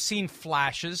 We have seen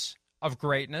flashes of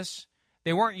greatness.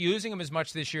 They weren't using him as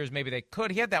much this year as maybe they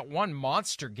could. He had that one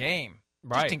monster game.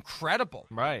 Right. Just incredible.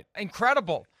 Right.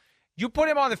 Incredible. You put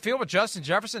him on the field with Justin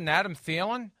Jefferson and Adam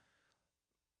Thielen.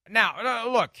 Now,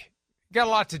 look, got a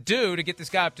lot to do to get this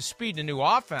guy up to speed in a new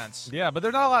offense. Yeah, but there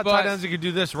are not a lot of tight ends that can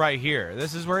do this right here.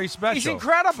 This is where he's special. He's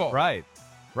incredible. Right.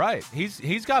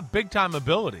 He's got big-time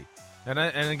ability. And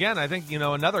again, I think,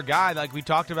 another guy like we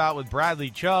talked about with Bradley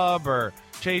Chubb or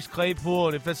Chase Claypool,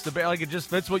 and it just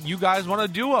fits what you guys want to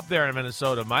do up there in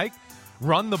Minnesota, Mike.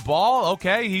 Run the ball.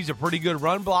 Okay, he's a pretty good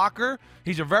run blocker.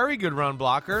 He's a very good run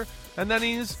blocker. And then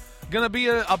he's going to be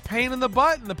a pain in the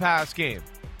butt in the pass game.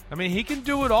 I mean, he can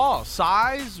do it all.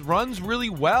 Size, runs really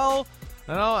well.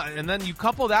 And then you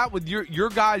couple that with your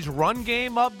guys' run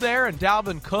game up there and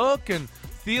Dalvin Cook and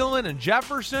Thielen and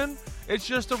Jefferson. It's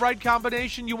just the right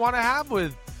combination you want to have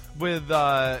with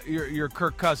your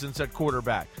Kirk Cousins at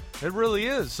quarterback. It really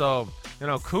is. So,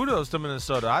 kudos to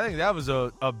Minnesota. I think that was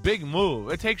a big move.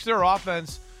 It takes their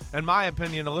offense, in my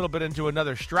opinion, a little bit into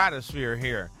another stratosphere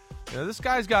here. This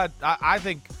guy's got, I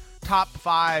think, top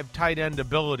 5 tight end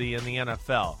ability in the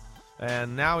NFL.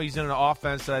 And now he's in an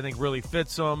offense that I think really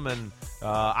fits him. And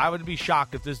I would be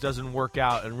shocked if this doesn't work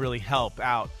out and really help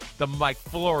out the Mike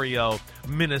Florio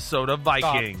Minnesota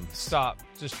Vikings. Stop.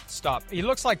 Just stop. He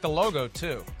looks like the logo,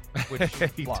 too. Which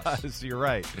he does. You're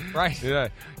right. Right. Yeah.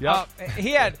 Yep.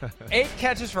 He had 8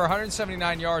 catches for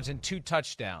 179 yards and 2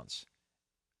 touchdowns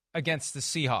against the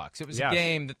Seahawks. It was a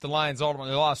game that the Lions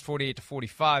ultimately lost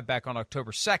 48-45 back on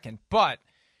October 2nd, but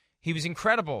he was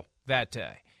incredible that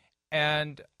day.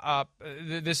 And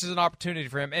this is an opportunity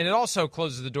for him. And it also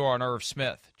closes the door on Irv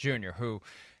Smith, Jr., who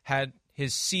had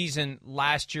his season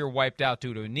last year wiped out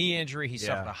due to a knee injury. He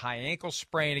suffered a high ankle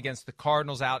sprain against the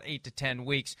Cardinals, out 8 to 10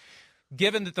 weeks.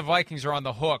 Given that the Vikings are on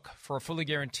the hook for a fully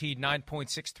guaranteed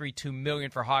 $9.632 million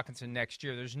for Hockenson next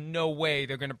year, there's no way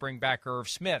they're going to bring back Irv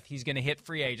Smith. He's going to hit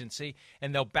free agency,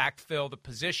 and they'll backfill the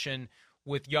position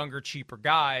with younger, cheaper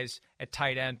guys at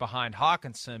tight end behind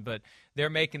Hockenson. But they're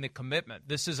making the commitment.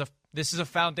 This is a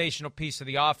foundational piece of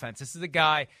the offense. This is the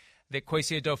guy that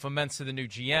Kwesi Adofo-Mensah, the new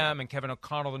GM, and Kevin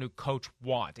O'Connell, the new coach,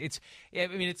 want. It's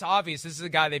obvious. This is a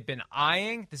guy they've been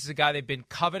eyeing. This is a guy they've been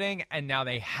coveting, and now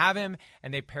they have him,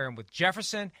 and they pair him with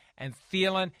Jefferson and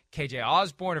Thielen, KJ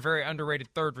Osborne, a very underrated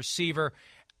third receiver,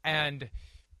 and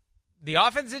the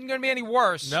offense isn't going to be any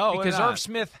worse because Irv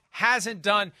Smith hasn't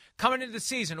done – coming into the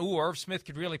season, Irv Smith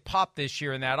could really pop this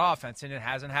year in that offense, and it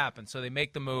hasn't happened. So they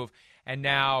make the move, and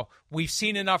now we've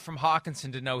seen enough from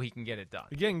Hockenson to know he can get it done.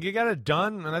 Again, you got it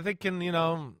done, and I think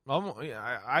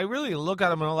I really look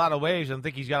at him in a lot of ways and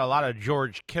think he's got a lot of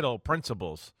George Kittle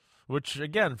principles, which,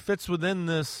 again, fits within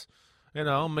this,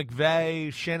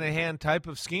 McVay, Shanahan type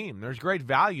of scheme. There's great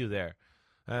value there.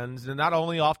 And not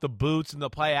only off the boots and the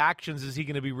play actions is he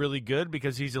going to be really good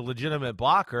because he's a legitimate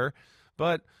blocker,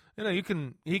 but you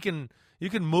can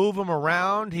move him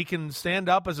around. He can stand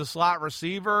up as a slot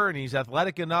receiver, and he's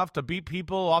athletic enough to beat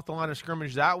people off the line of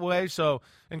scrimmage that way. So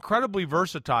incredibly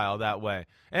versatile that way.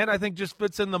 And I think just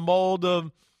fits in the mold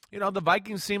of, the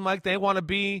Vikings seem like they want to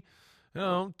be,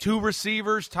 2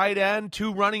 receivers, tight end,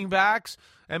 2 running backs,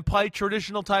 and play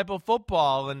traditional type of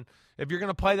football. And if you're going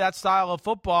to play that style of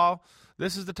football,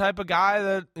 this is the type of guy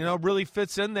that, really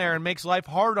fits in there and makes life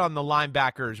hard on the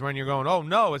linebackers when you're going, oh,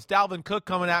 no, it's Dalvin Cook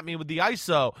coming at me with the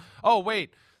ISO. Oh,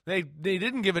 wait, they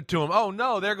didn't give it to him. Oh,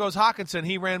 no, there goes Hockenson.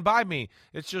 He ran by me.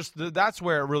 It's just that's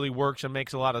where it really works and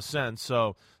makes a lot of sense.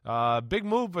 So big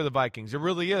move for the Vikings. It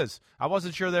really is. I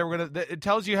wasn't sure they were going to – it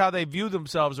tells you how they view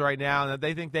themselves right now and that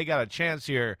they think they got a chance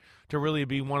here to really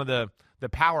be one of the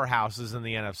powerhouses in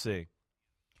the NFC.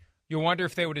 You wonder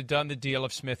if they would have done the deal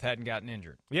if Smith hadn't gotten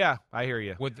injured. Yeah, I hear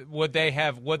you. Would they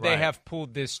have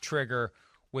pulled this trigger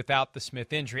without the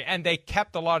Smith injury? And they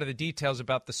kept a lot of the details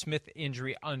about the Smith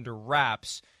injury under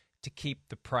wraps to keep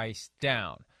the price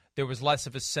down. There was less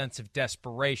of a sense of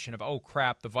desperation of, oh,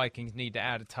 crap, the Vikings need to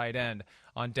add a tight end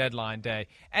on deadline day.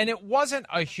 And it wasn't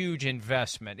a huge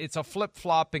investment. It's a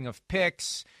flip-flopping of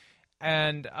picks,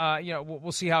 and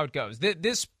we'll see how it goes.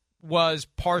 This was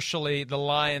partially the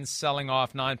Lions selling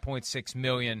off $9.6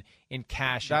 million in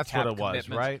cash. That's and cap what it was,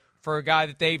 right? For a guy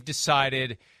that they've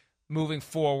decided moving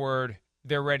forward,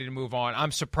 they're ready to move on.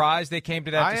 I'm surprised they came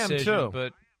to that decision. I am too.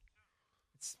 But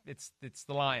it's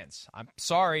the Lions. I'm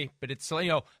sorry, but it's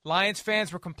Lions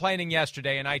fans were complaining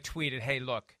yesterday, and I tweeted, hey,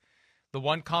 look, the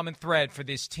one common thread for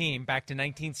this team back to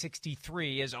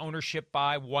 1963 is ownership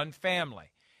by one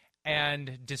family.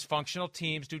 And dysfunctional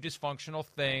teams do dysfunctional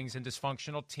things, and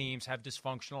dysfunctional teams have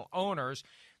dysfunctional owners,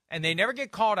 and they never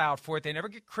get called out for it. They never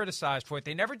get criticized for it.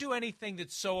 They never do anything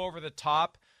that's so over the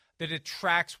top that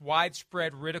attracts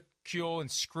widespread ridicule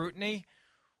and scrutiny.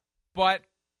 But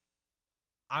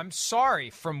I'm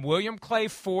sorry, from William Clay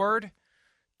Ford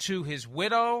to his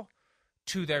widow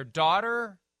to their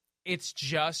daughter, it's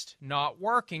just not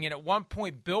working. And at one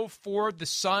point, Bill Ford, the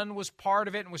son, was part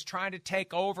of it and was trying to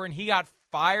take over, and he got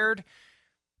fired,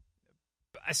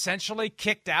 essentially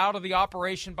kicked out of the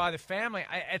operation by the family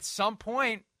at some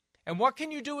point. And what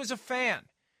can you do as a fan?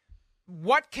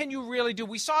 What can you really do?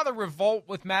 We saw the revolt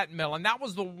with Matt Millen. That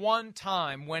was the one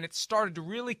time when it started to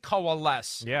really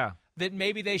coalesce that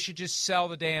maybe they should just sell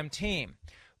the damn team.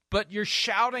 But you're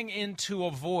shouting into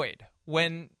a void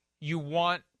when you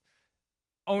want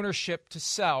ownership to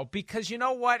sell, because you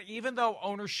know what? Even though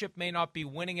ownership may not be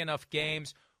winning enough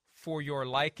games for your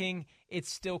liking, it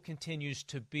still continues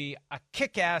to be a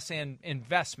kick-ass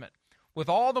investment. With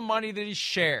all the money that is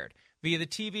shared via the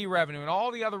TV revenue and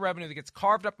all the other revenue that gets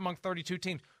carved up among 32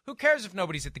 teams, Who cares if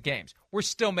nobody's at the games? We're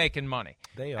still making money.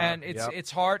 They are. And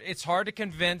it's hard to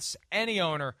convince any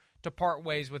owner to part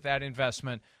ways with that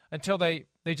investment until they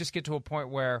just get to a point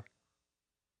where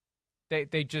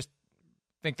they just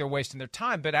think they're wasting their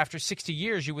time. But after 60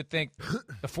 years, you would think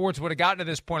the Fords would have gotten to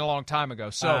this point a long time ago.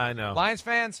 So I know. Lions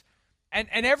fans, and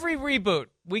every reboot,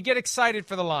 we get excited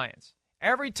for the Lions.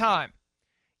 Every time.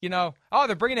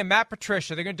 They're bringing in Matt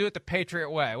Patricia. They're going to do it the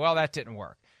Patriot way. Well, that didn't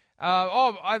work.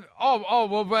 Dan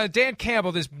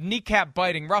Campbell, this kneecap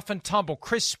biting, rough and tumble,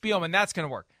 Chris Spielman, that's going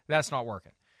to work. That's not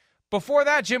working. Before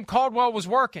that, Jim Caldwell was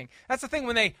working. That's the thing.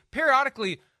 When they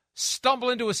periodically stumble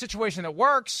into a situation that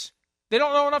works, they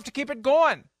don't know enough to keep it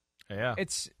going. Yeah.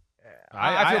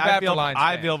 I feel bad for Lions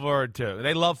fans. I feel for it, too.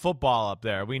 They love football up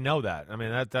there. We know that. I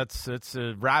mean, it's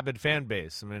a rabid fan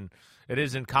base. I mean, it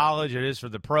is in college. It is for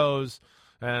the pros.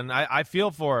 And I feel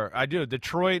for it. I do.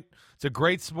 Detroit, it's a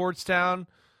great sports town.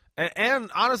 And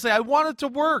honestly, I want it to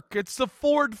work. It's the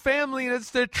Ford family, and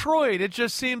it's Detroit. It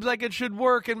just seems like it should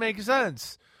work and make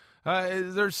sense.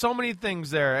 There's so many things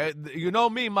there. You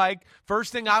know me, Mike.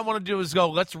 First thing I want to do is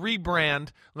go, let's rebrand.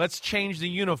 Let's change the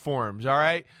uniforms, all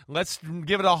right? Let's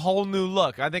give it a whole new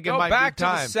look. I think it might be time. Go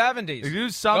back to the 70s. Do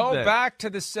something. Go back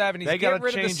to the 70s. They Get rid of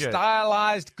the change it.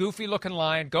 stylized, goofy-looking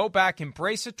lion. Go back.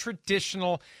 Embrace a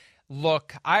traditional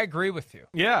look. I agree with you.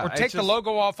 Yeah. Or take the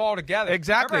logo off altogether.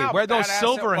 Exactly. Remember how Wear those badass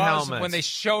silver it was helmets. when they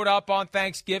showed up on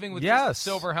Thanksgiving with just the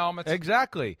silver helmets.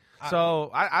 Exactly. So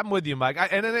I'm with you, Mike.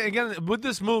 And then again, with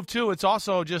this move, too, it's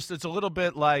also just it's a little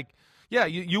bit like,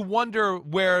 you wonder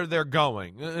where they're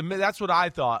going. That's what I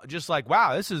thought. Just like,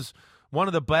 wow, this is one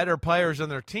of the better players on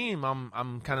their team.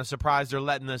 I'm kind of surprised they're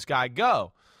letting this guy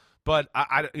go. But,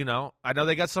 I know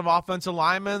they got some offensive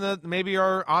linemen that maybe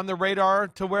are on the radar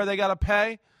to where they got to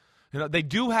pay. They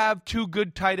do have two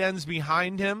good tight ends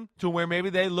behind him to where maybe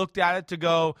they looked at it to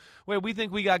go, wait, we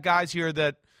think we got guys here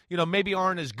that, maybe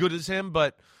aren't as good as him,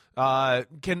 but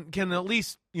can at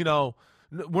least,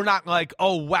 we're not like,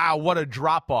 oh, wow, what a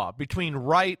drop-off between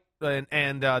Wright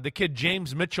and the kid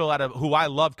James Mitchell, who I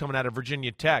love coming out of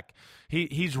Virginia Tech.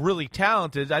 He's really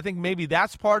talented. I think maybe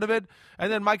that's part of it.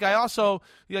 And then, Mike, I also,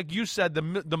 like you said,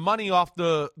 the money off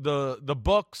the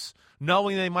books,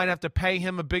 knowing they might have to pay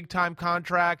him a big-time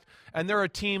contract, and they're a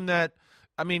team that,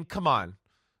 I mean, come on.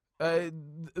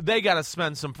 They got to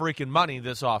spend some freaking money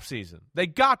this offseason. They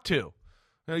got to.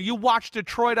 You watch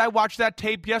Detroit. I watched that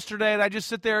tape yesterday, and I just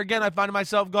sit there again. I find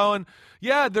myself going,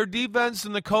 yeah, their defense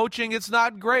and the coaching, it's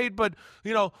not great, but,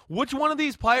 which one of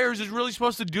these players is really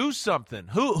supposed to do something?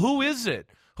 Who is it?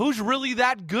 Who's really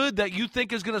that good that you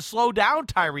think is going to slow down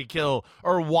Tyreek Hill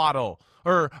or Waddle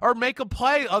or make a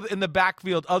play in the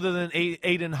backfield other than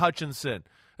Aiden Hutchinson?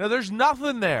 Now, there's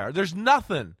nothing there. There's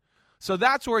nothing. So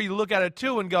that's where you look at it,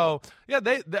 too, and go, yeah,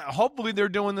 they hopefully they're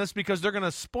doing this because they're going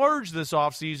to splurge this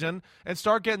offseason and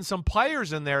start getting some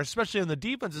players in there, especially on the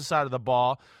defensive side of the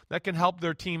ball, that can help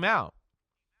their team out.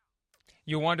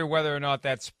 You wonder whether or not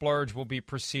that splurge will be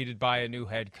preceded by a new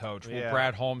head coach. Will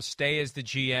Brad Holmes stay as the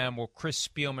GM? Will Chris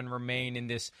Spielman remain in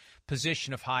this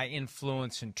position of high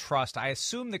influence and trust? I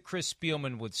assume that Chris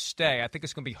Spielman would stay. I think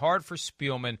it's going to be hard for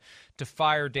Spielman to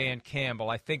fire Dan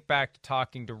Campbell. I think back to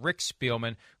talking to Rick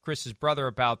Spielman, Chris's brother,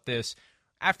 about this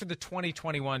after the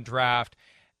 2021 draft.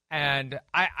 And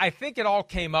I think it all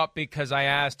came up because I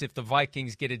asked if the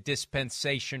Vikings get a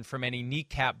dispensation from any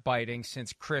kneecap biting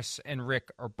since Chris and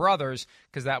Rick are brothers,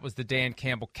 because that was the Dan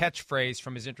Campbell catchphrase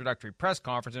from his introductory press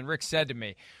conference. And Rick said to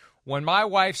me, when my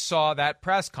wife saw that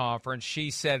press conference,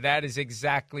 she said that is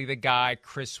exactly the guy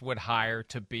Chris would hire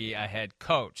to be a head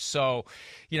coach. So,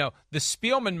 the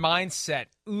Spielman mindset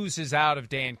oozes out of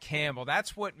Dan Campbell.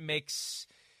 That's what makes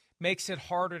it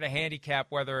harder to handicap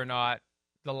whether or not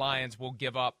the Lions will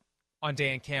give up on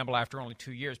Dan Campbell after only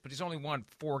 2 years. But he's only won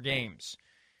 4 games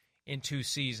in 2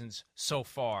 seasons so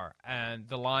far, and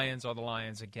the Lions are the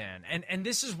Lions again. And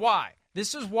this is why.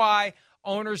 This is why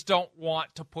owners don't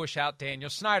want to push out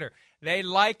Daniel Snyder. They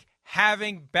like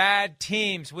having bad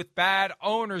teams with bad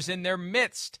owners in their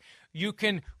midst. You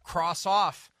can cross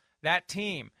off that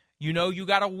team. You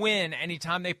got to win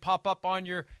anytime they pop up on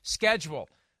your schedule.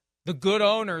 The good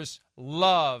owners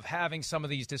love having some of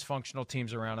these dysfunctional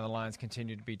teams around, and the Lions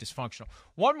continue to be dysfunctional.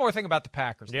 One more thing about the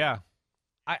Packers. Yeah.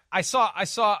 I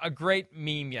saw a great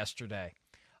meme yesterday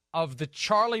of the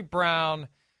Charlie Brown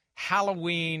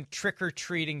Halloween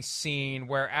trick-or-treating scene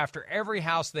where after every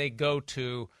house they go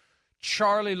to,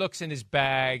 Charlie looks in his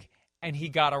bag and he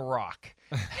got a rock.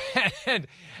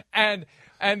 and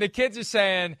the kids are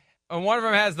saying, and one of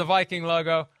them has the Viking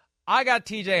logo, I got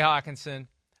TJ Hawkinson.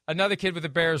 Another kid with the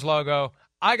Bears logo,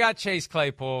 I got Chase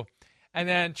Claypool. And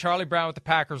then Charlie Brown with the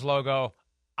Packers logo,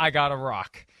 I got a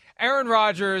rock. Aaron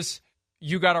Rodgers,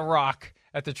 you got to rock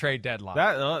at the trade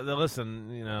deadline.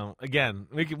 Listen, again,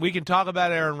 we can talk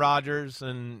about Aaron Rodgers,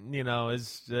 and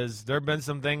has there been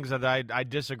some things that I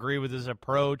disagree with his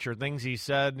approach or things he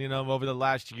said, over the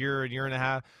last year and a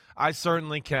half. I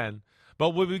certainly can, but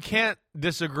what we can't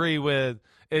disagree with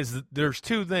is there's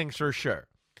two things for sure.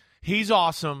 He's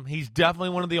awesome. He's definitely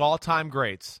one of the all-time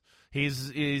greats. He's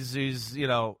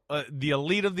the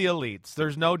elite of the elites.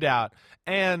 There's no doubt,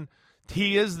 and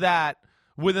he is that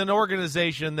with an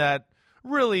organization that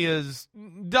really has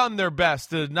done their best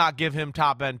to not give him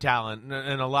top-end talent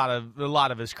in a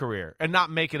lot of his career and not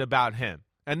make it about him.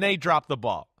 And they dropped the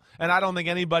ball. And I don't think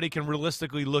anybody can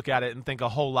realistically look at it and think a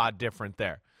whole lot different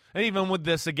there. And even with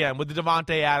this, again, with the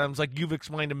Davante Adams, like you've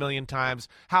explained a million times,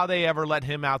 how they ever let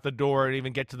him out the door and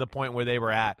even get to the point where they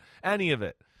were at. Any of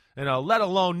it. Let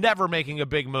alone never making a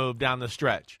big move down the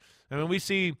stretch. I mean, we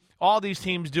see all these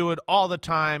teams do it all the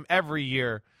time, every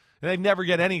year, and they never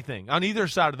get anything on either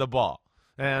side of the ball.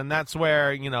 And that's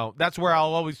where,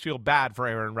 I'll always feel bad for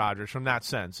Aaron Rodgers from that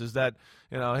sense, is that,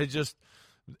 it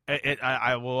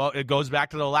goes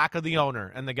back to the lack of the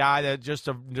owner and the guy that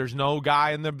there's no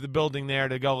guy in the building there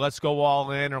to go, let's go all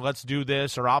in, or let's do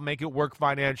this, or I'll make it work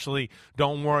financially.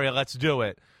 Don't worry, let's do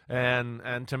it.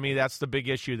 And to me, that's the big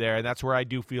issue there. And that's where I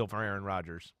do feel for Aaron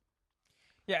Rodgers.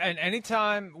 Yeah, and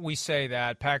anytime we say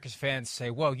that, Packers fans say,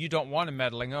 well, you don't want a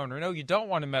meddling owner. No, you don't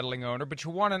want a meddling owner, but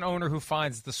you want an owner who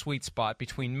finds the sweet spot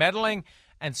between meddling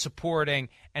and supporting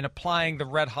and applying the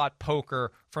red-hot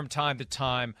poker from time to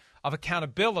time of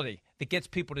accountability that gets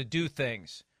people to do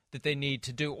things that they need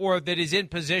to do, or that is in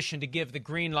position to give the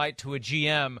green light to a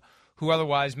GM who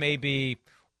otherwise may be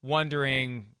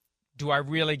wondering, do I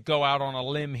really go out on a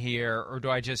limb here, or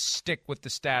do I just stick with the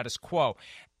status quo?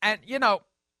 And,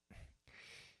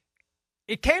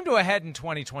 it came to a head in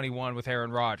 2021 with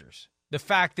Aaron Rodgers. The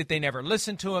fact that they never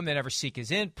listen to him, they never seek his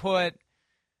input,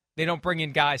 they don't bring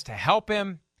in guys to help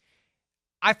him.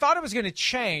 I thought it was going to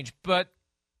change,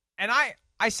 and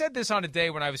I said this on a day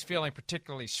when I was feeling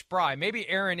particularly spry. Maybe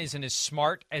Aaron isn't as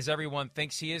smart as everyone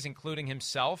thinks he is, including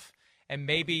himself, and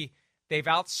maybe they've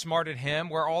outsmarted him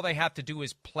where all they have to do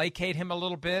is placate him a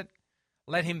little bit,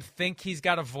 let him think he's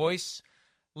got a voice,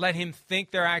 let him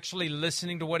think they're actually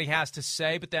listening to what he has to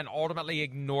say, but then ultimately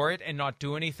ignore it and not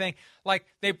do anything. Like,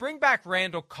 they bring back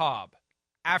Randall Cobb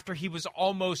after he was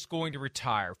almost going to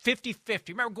retire. 50-50.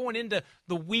 Remember going into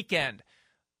the weekend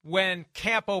when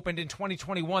camp opened in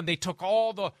 2021, they took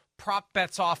all the prop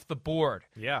bets off the board.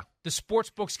 Yeah. The sports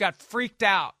books got freaked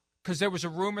out because there was a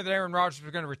rumor that Aaron Rodgers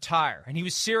was going to retire, and he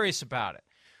was serious about it.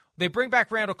 They bring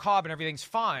back Randall Cobb, and everything's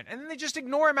fine. And then they just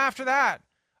ignore him after that.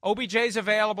 OBJ's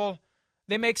available.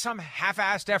 They make some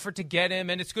half-assed effort to get him,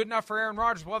 and it's good enough for Aaron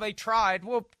Rodgers. Well, they tried.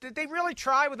 Well, did they really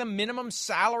try with a minimum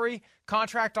salary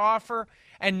contract offer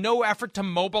and no effort to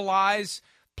mobilize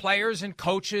players and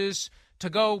coaches to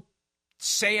go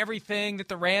say everything that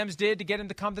the Rams did to get him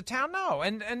to come to town? No.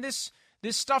 And this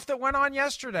stuff that went on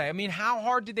yesterday, I mean, how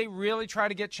hard did they really try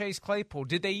to get Chase Claypool?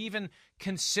 Did they even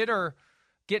consider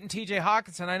getting T.J.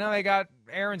 Hockenson? I know they got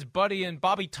Aaron's buddy and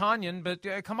Bobby Tonyan,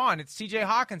 but come on, it's T.J.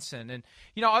 Hockenson. And,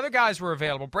 other guys were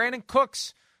available. Brandon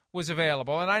Cooks was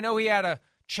available, and I know he had a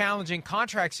challenging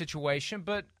contract situation,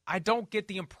 but I don't get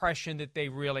the impression that they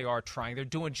really are trying. They're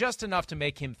doing just enough to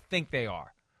make him think they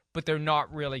are, but they're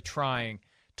not really trying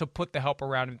to put the help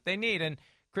around him that they need. And,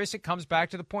 Chris, it comes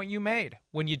back to the point you made.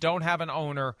 When you don't have an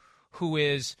owner who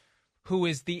is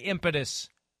the impetus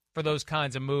for those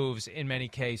kinds of moves, in many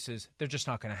cases, they're just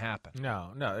not going to happen.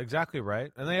 No, exactly right.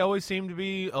 And they always seem to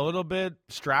be a little bit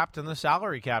strapped in the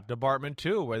salary cap department,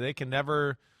 too, where they can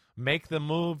never make the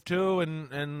move, too,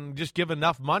 and just give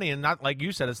enough money. And not, like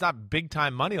you said, it's not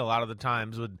big-time money a lot of the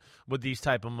times with these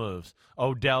type of moves.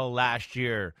 Odell last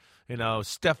year,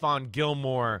 Stephon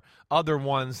Gilmore, other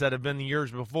ones that have been the years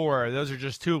before. Those are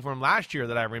just two from last year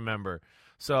that I remember.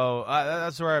 So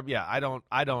that's where, I don't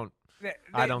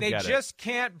They just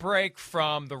can't break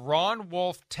from the Ron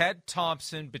Wolf, Ted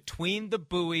Thompson, between the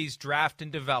buoys, draft and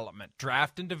development.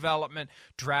 Draft and development,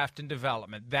 draft and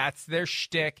development. That's their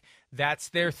shtick. That's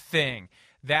their thing.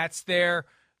 That's their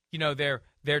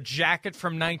jacket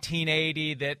from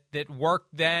 1980 that worked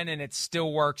then and it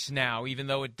still works now, even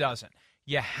though it doesn't.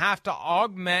 You have to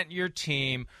augment your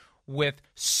team with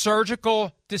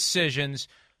surgical decisions,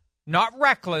 not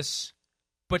reckless,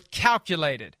 but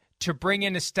calculated, to bring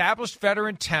in established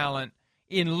veteran talent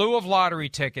in lieu of lottery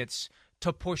tickets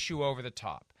to push you over the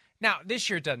top. Now, this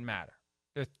year it doesn't matter.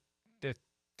 They're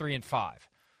 3-5.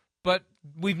 But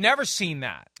we've never seen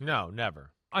that. No,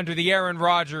 never. Under the Aaron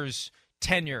Rodgers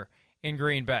tenure in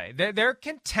Green Bay. They're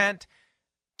content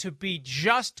to be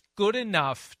just good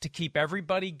enough to keep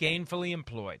everybody gainfully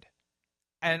employed.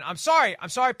 And I'm sorry,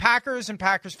 Packers and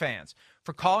Packers fans,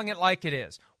 for calling it like it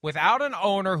is. Without an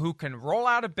owner who can roll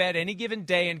out of bed any given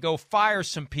day and go fire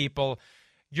some people,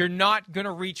 you're not going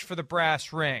to reach for the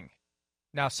brass ring.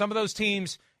 Now, some of those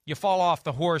teams, you fall off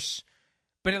the horse,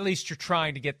 but at least you're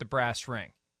trying to get the brass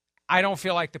ring. I don't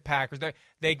feel like the Packers.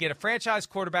 They get a franchise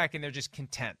quarterback, and they're just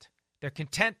content. They're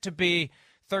content to be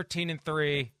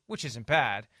 13-3, which isn't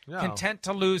bad. No. Content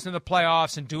to lose in the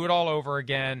playoffs and do it all over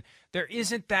again. There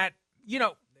isn't that, you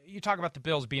talk about the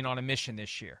Bills being on a mission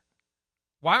this year.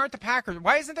 Why aren't the Packers?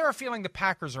 Why isn't there a feeling the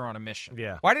Packers are on a mission?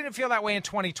 Yeah. Why didn't it feel that way in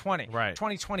 2020? Right.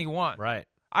 2021? Right.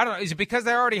 I don't know. Is it because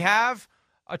they already have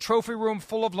a trophy room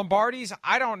full of Lombardis?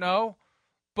 I don't know.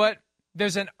 But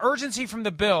there's an urgency from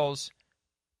the Bills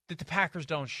that the Packers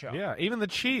don't show. Yeah, even the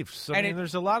Chiefs. I mean,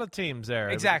 there's a lot of teams there.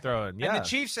 Exactly. Throwing. Yeah.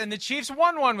 And the Chiefs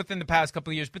won one within the past couple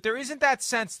of years, but there isn't that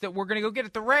sense that we're going to go get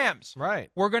it. The Rams.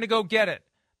 Right. We're going to go get it.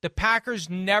 The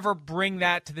Packers never bring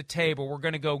that to the table. We're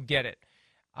going to go get it.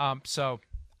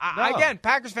 Again,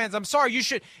 Packers fans, I'm sorry. You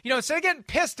should, instead of getting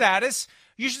pissed at us,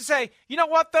 you should say, you know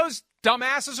what, those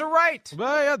dumbasses are right.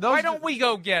 Well, yeah, why don't we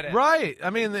go get it? Right. I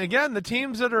mean, again, the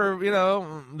teams that are,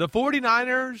 the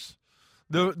 49ers,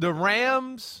 the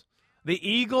Rams, the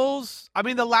Eagles. I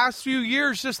mean, the last few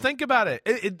years, just think about it.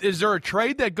 Is there a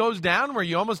trade that goes down where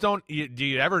you almost don't – do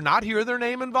you ever not hear their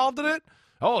name involved in it?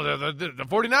 Oh, the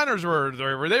 49ers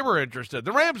were interested.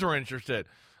 The Rams were interested.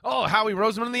 Oh, Howie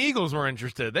Roseman and the Eagles were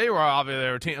interested. They were obviously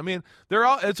their team. I mean,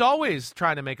 it's always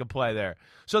trying to make a play there.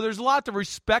 So there's a lot to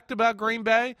respect about Green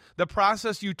Bay. The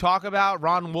process you talk about,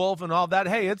 Ron Wolf and all that,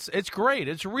 hey, it's great.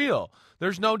 It's real.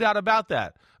 There's no doubt about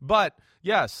that. But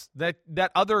yes, that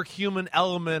other human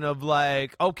element of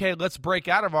like, okay, let's break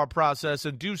out of our process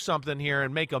and do something here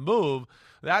and make a move.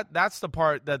 That's the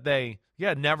part that they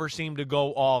never seem to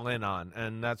go all in on.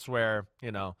 And that's where,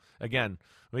 again,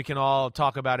 we can all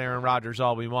talk about Aaron Rodgers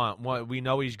all we want. We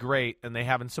know he's great, and they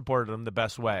haven't supported him the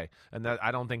best way. And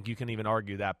I don't think you can even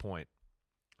argue that point.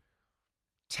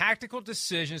 Tactical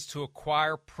decisions to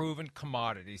acquire proven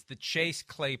commodities, the Chase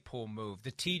Claypool move,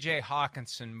 the TJ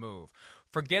Hawkinson move.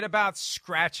 Forget about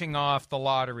scratching off the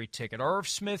lottery ticket. Irv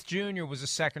Smith Jr. was a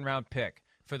second-round pick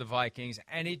for the Vikings,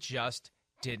 and it just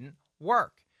didn't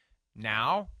work.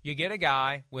 Now you get a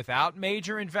guy without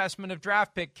major investment of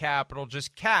draft pick capital,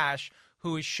 just cash,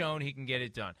 who has shown he can get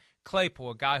it done. Claypool,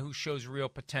 a guy who shows real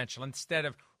potential instead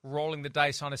of rolling the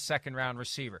dice on a second-round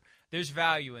receiver. There's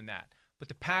value in that. But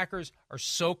the Packers are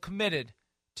so committed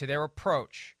to their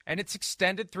approach, and it's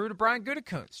extended through to Brian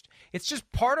Gutekunst. It's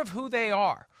just part of who they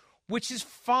are, which is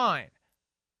fine,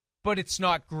 but it's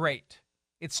not great.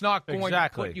 It's not going to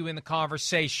put you in the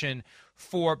conversation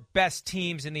for best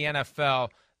teams in the NFL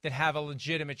that have a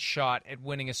legitimate shot at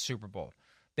winning a Super Bowl.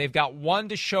 They've got one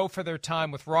to show for their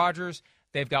time with Rodgers.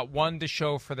 They've got one to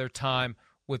show for their time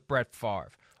with Brett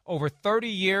Favre. Over 30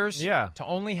 years, to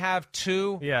only have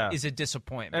two is a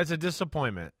disappointment. It's a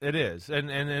disappointment. It is. And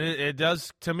it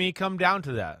does, to me, come down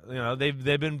to that.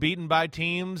 They've been beaten by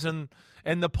teams and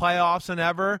in the playoffs and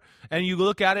ever. And you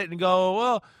look at it and go,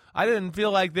 well, I didn't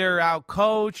feel like they're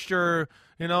out-coached or –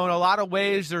 in a lot of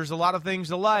ways, there's a lot of things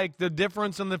to like. The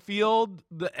difference in the field,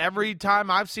 every time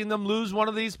I've seen them lose one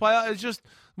of these playoffs, it's just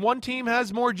one team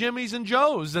has more Jimmys and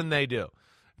Joes than they do.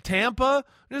 Tampa,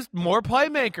 just more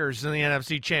playmakers in the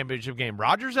NFC Championship game.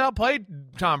 Rodgers outplayed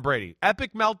Tom Brady.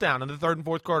 Epic meltdown in the third and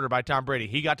fourth quarter by Tom Brady.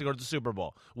 He got to go to the Super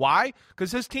Bowl. Why?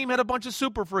 Because his team had a bunch of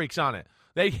super freaks on it.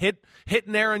 They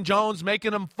hitting Aaron Jones,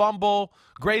 making him fumble,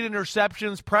 great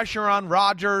interceptions, pressure on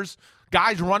Rodgers,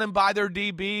 guys running by their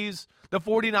DBs. The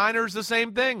 49ers, the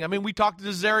same thing. I mean, we talked to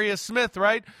Zarius Smith,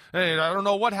 right? Hey, I don't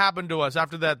know what happened to us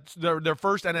after that their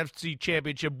first NFC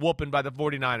championship whooping by the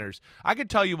 49ers. I can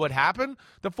tell you what happened.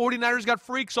 The 49ers got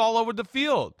freaks all over the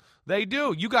field. They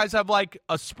do. You guys have like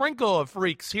a sprinkle of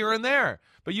freaks here and there,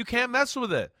 but you can't mess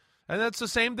with it. And that's the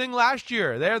same thing last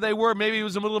year. There they were. Maybe it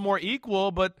was a little more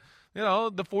equal, but,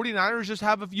 the 49ers just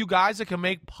have a few guys that can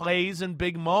make plays in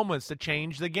big moments to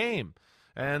change the game.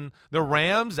 And the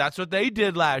Rams, that's what they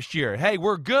did last year. Hey,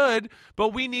 we're good,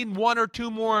 but we need one or two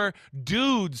more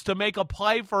dudes to make a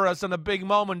play for us in a big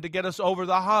moment to get us over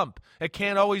the hump. It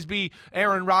can't always be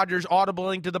Aaron Rodgers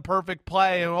audibling to the perfect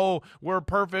play and, we're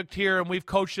perfect here and we've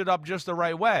coached it up just the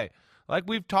right way. Like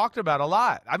we've talked about a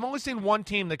lot. I've only seen one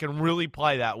team that can really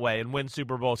play that way and win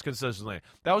Super Bowls consistently.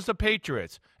 That was the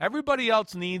Patriots. Everybody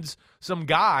else needs some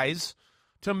guys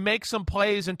to make some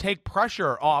plays and take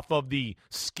pressure off of the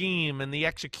scheme and the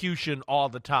execution all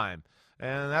the time.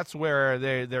 And that's where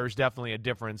there's definitely a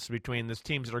difference between the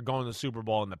teams that are going to the Super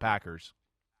Bowl and the Packers.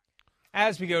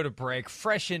 As we go to break,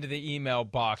 fresh into the email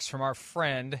box from our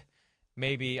friend,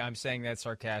 maybe I'm saying that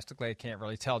sarcastically, I can't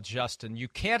really tell, Justin, you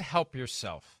can't help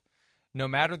yourself. No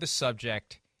matter the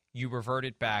subject, you revert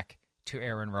it back to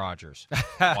Aaron Rodgers.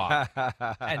 Wow.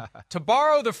 And to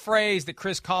borrow the phrase that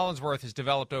Chris Collinsworth has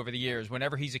developed over the years,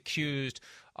 whenever he's accused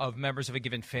of members of a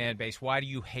given fan base, why do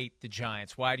you hate the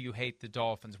Giants? Why do you hate the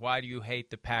Dolphins? Why do you hate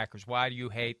the Packers? Why do you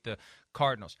hate the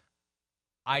Cardinals?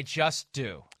 I just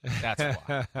do. That's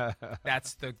why.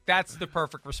 That's the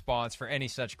perfect response for any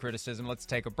such criticism. Let's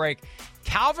take a break.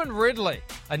 Calvin Ridley,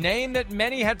 a name that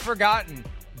many had forgotten,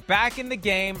 back in the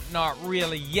game, not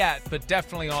really yet, but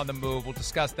definitely on the move. We'll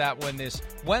discuss that when this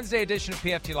Wednesday edition of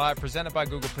PFT Live, presented by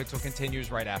Google Pixel,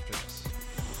 continues right after this.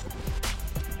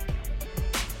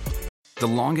 The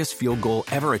longest field goal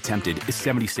ever attempted is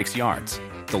 76 yards.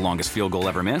 The longest field goal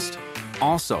ever missed?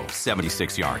 Also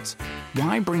 76 yards.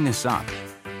 Why bring this up?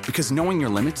 Because knowing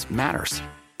your limits matters,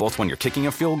 both when you're kicking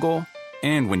a field goal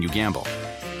and when you gamble.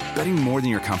 Betting more than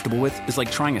you're comfortable with is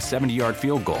like trying a 70-yard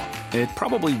field goal. It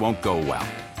probably won't go well.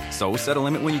 So set a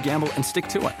limit when you gamble and stick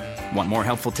to it. Want more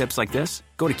helpful tips like this?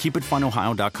 Go to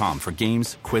keepitfunohio.com for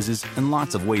games, quizzes, and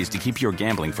lots of ways to keep your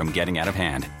gambling from getting out of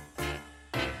hand.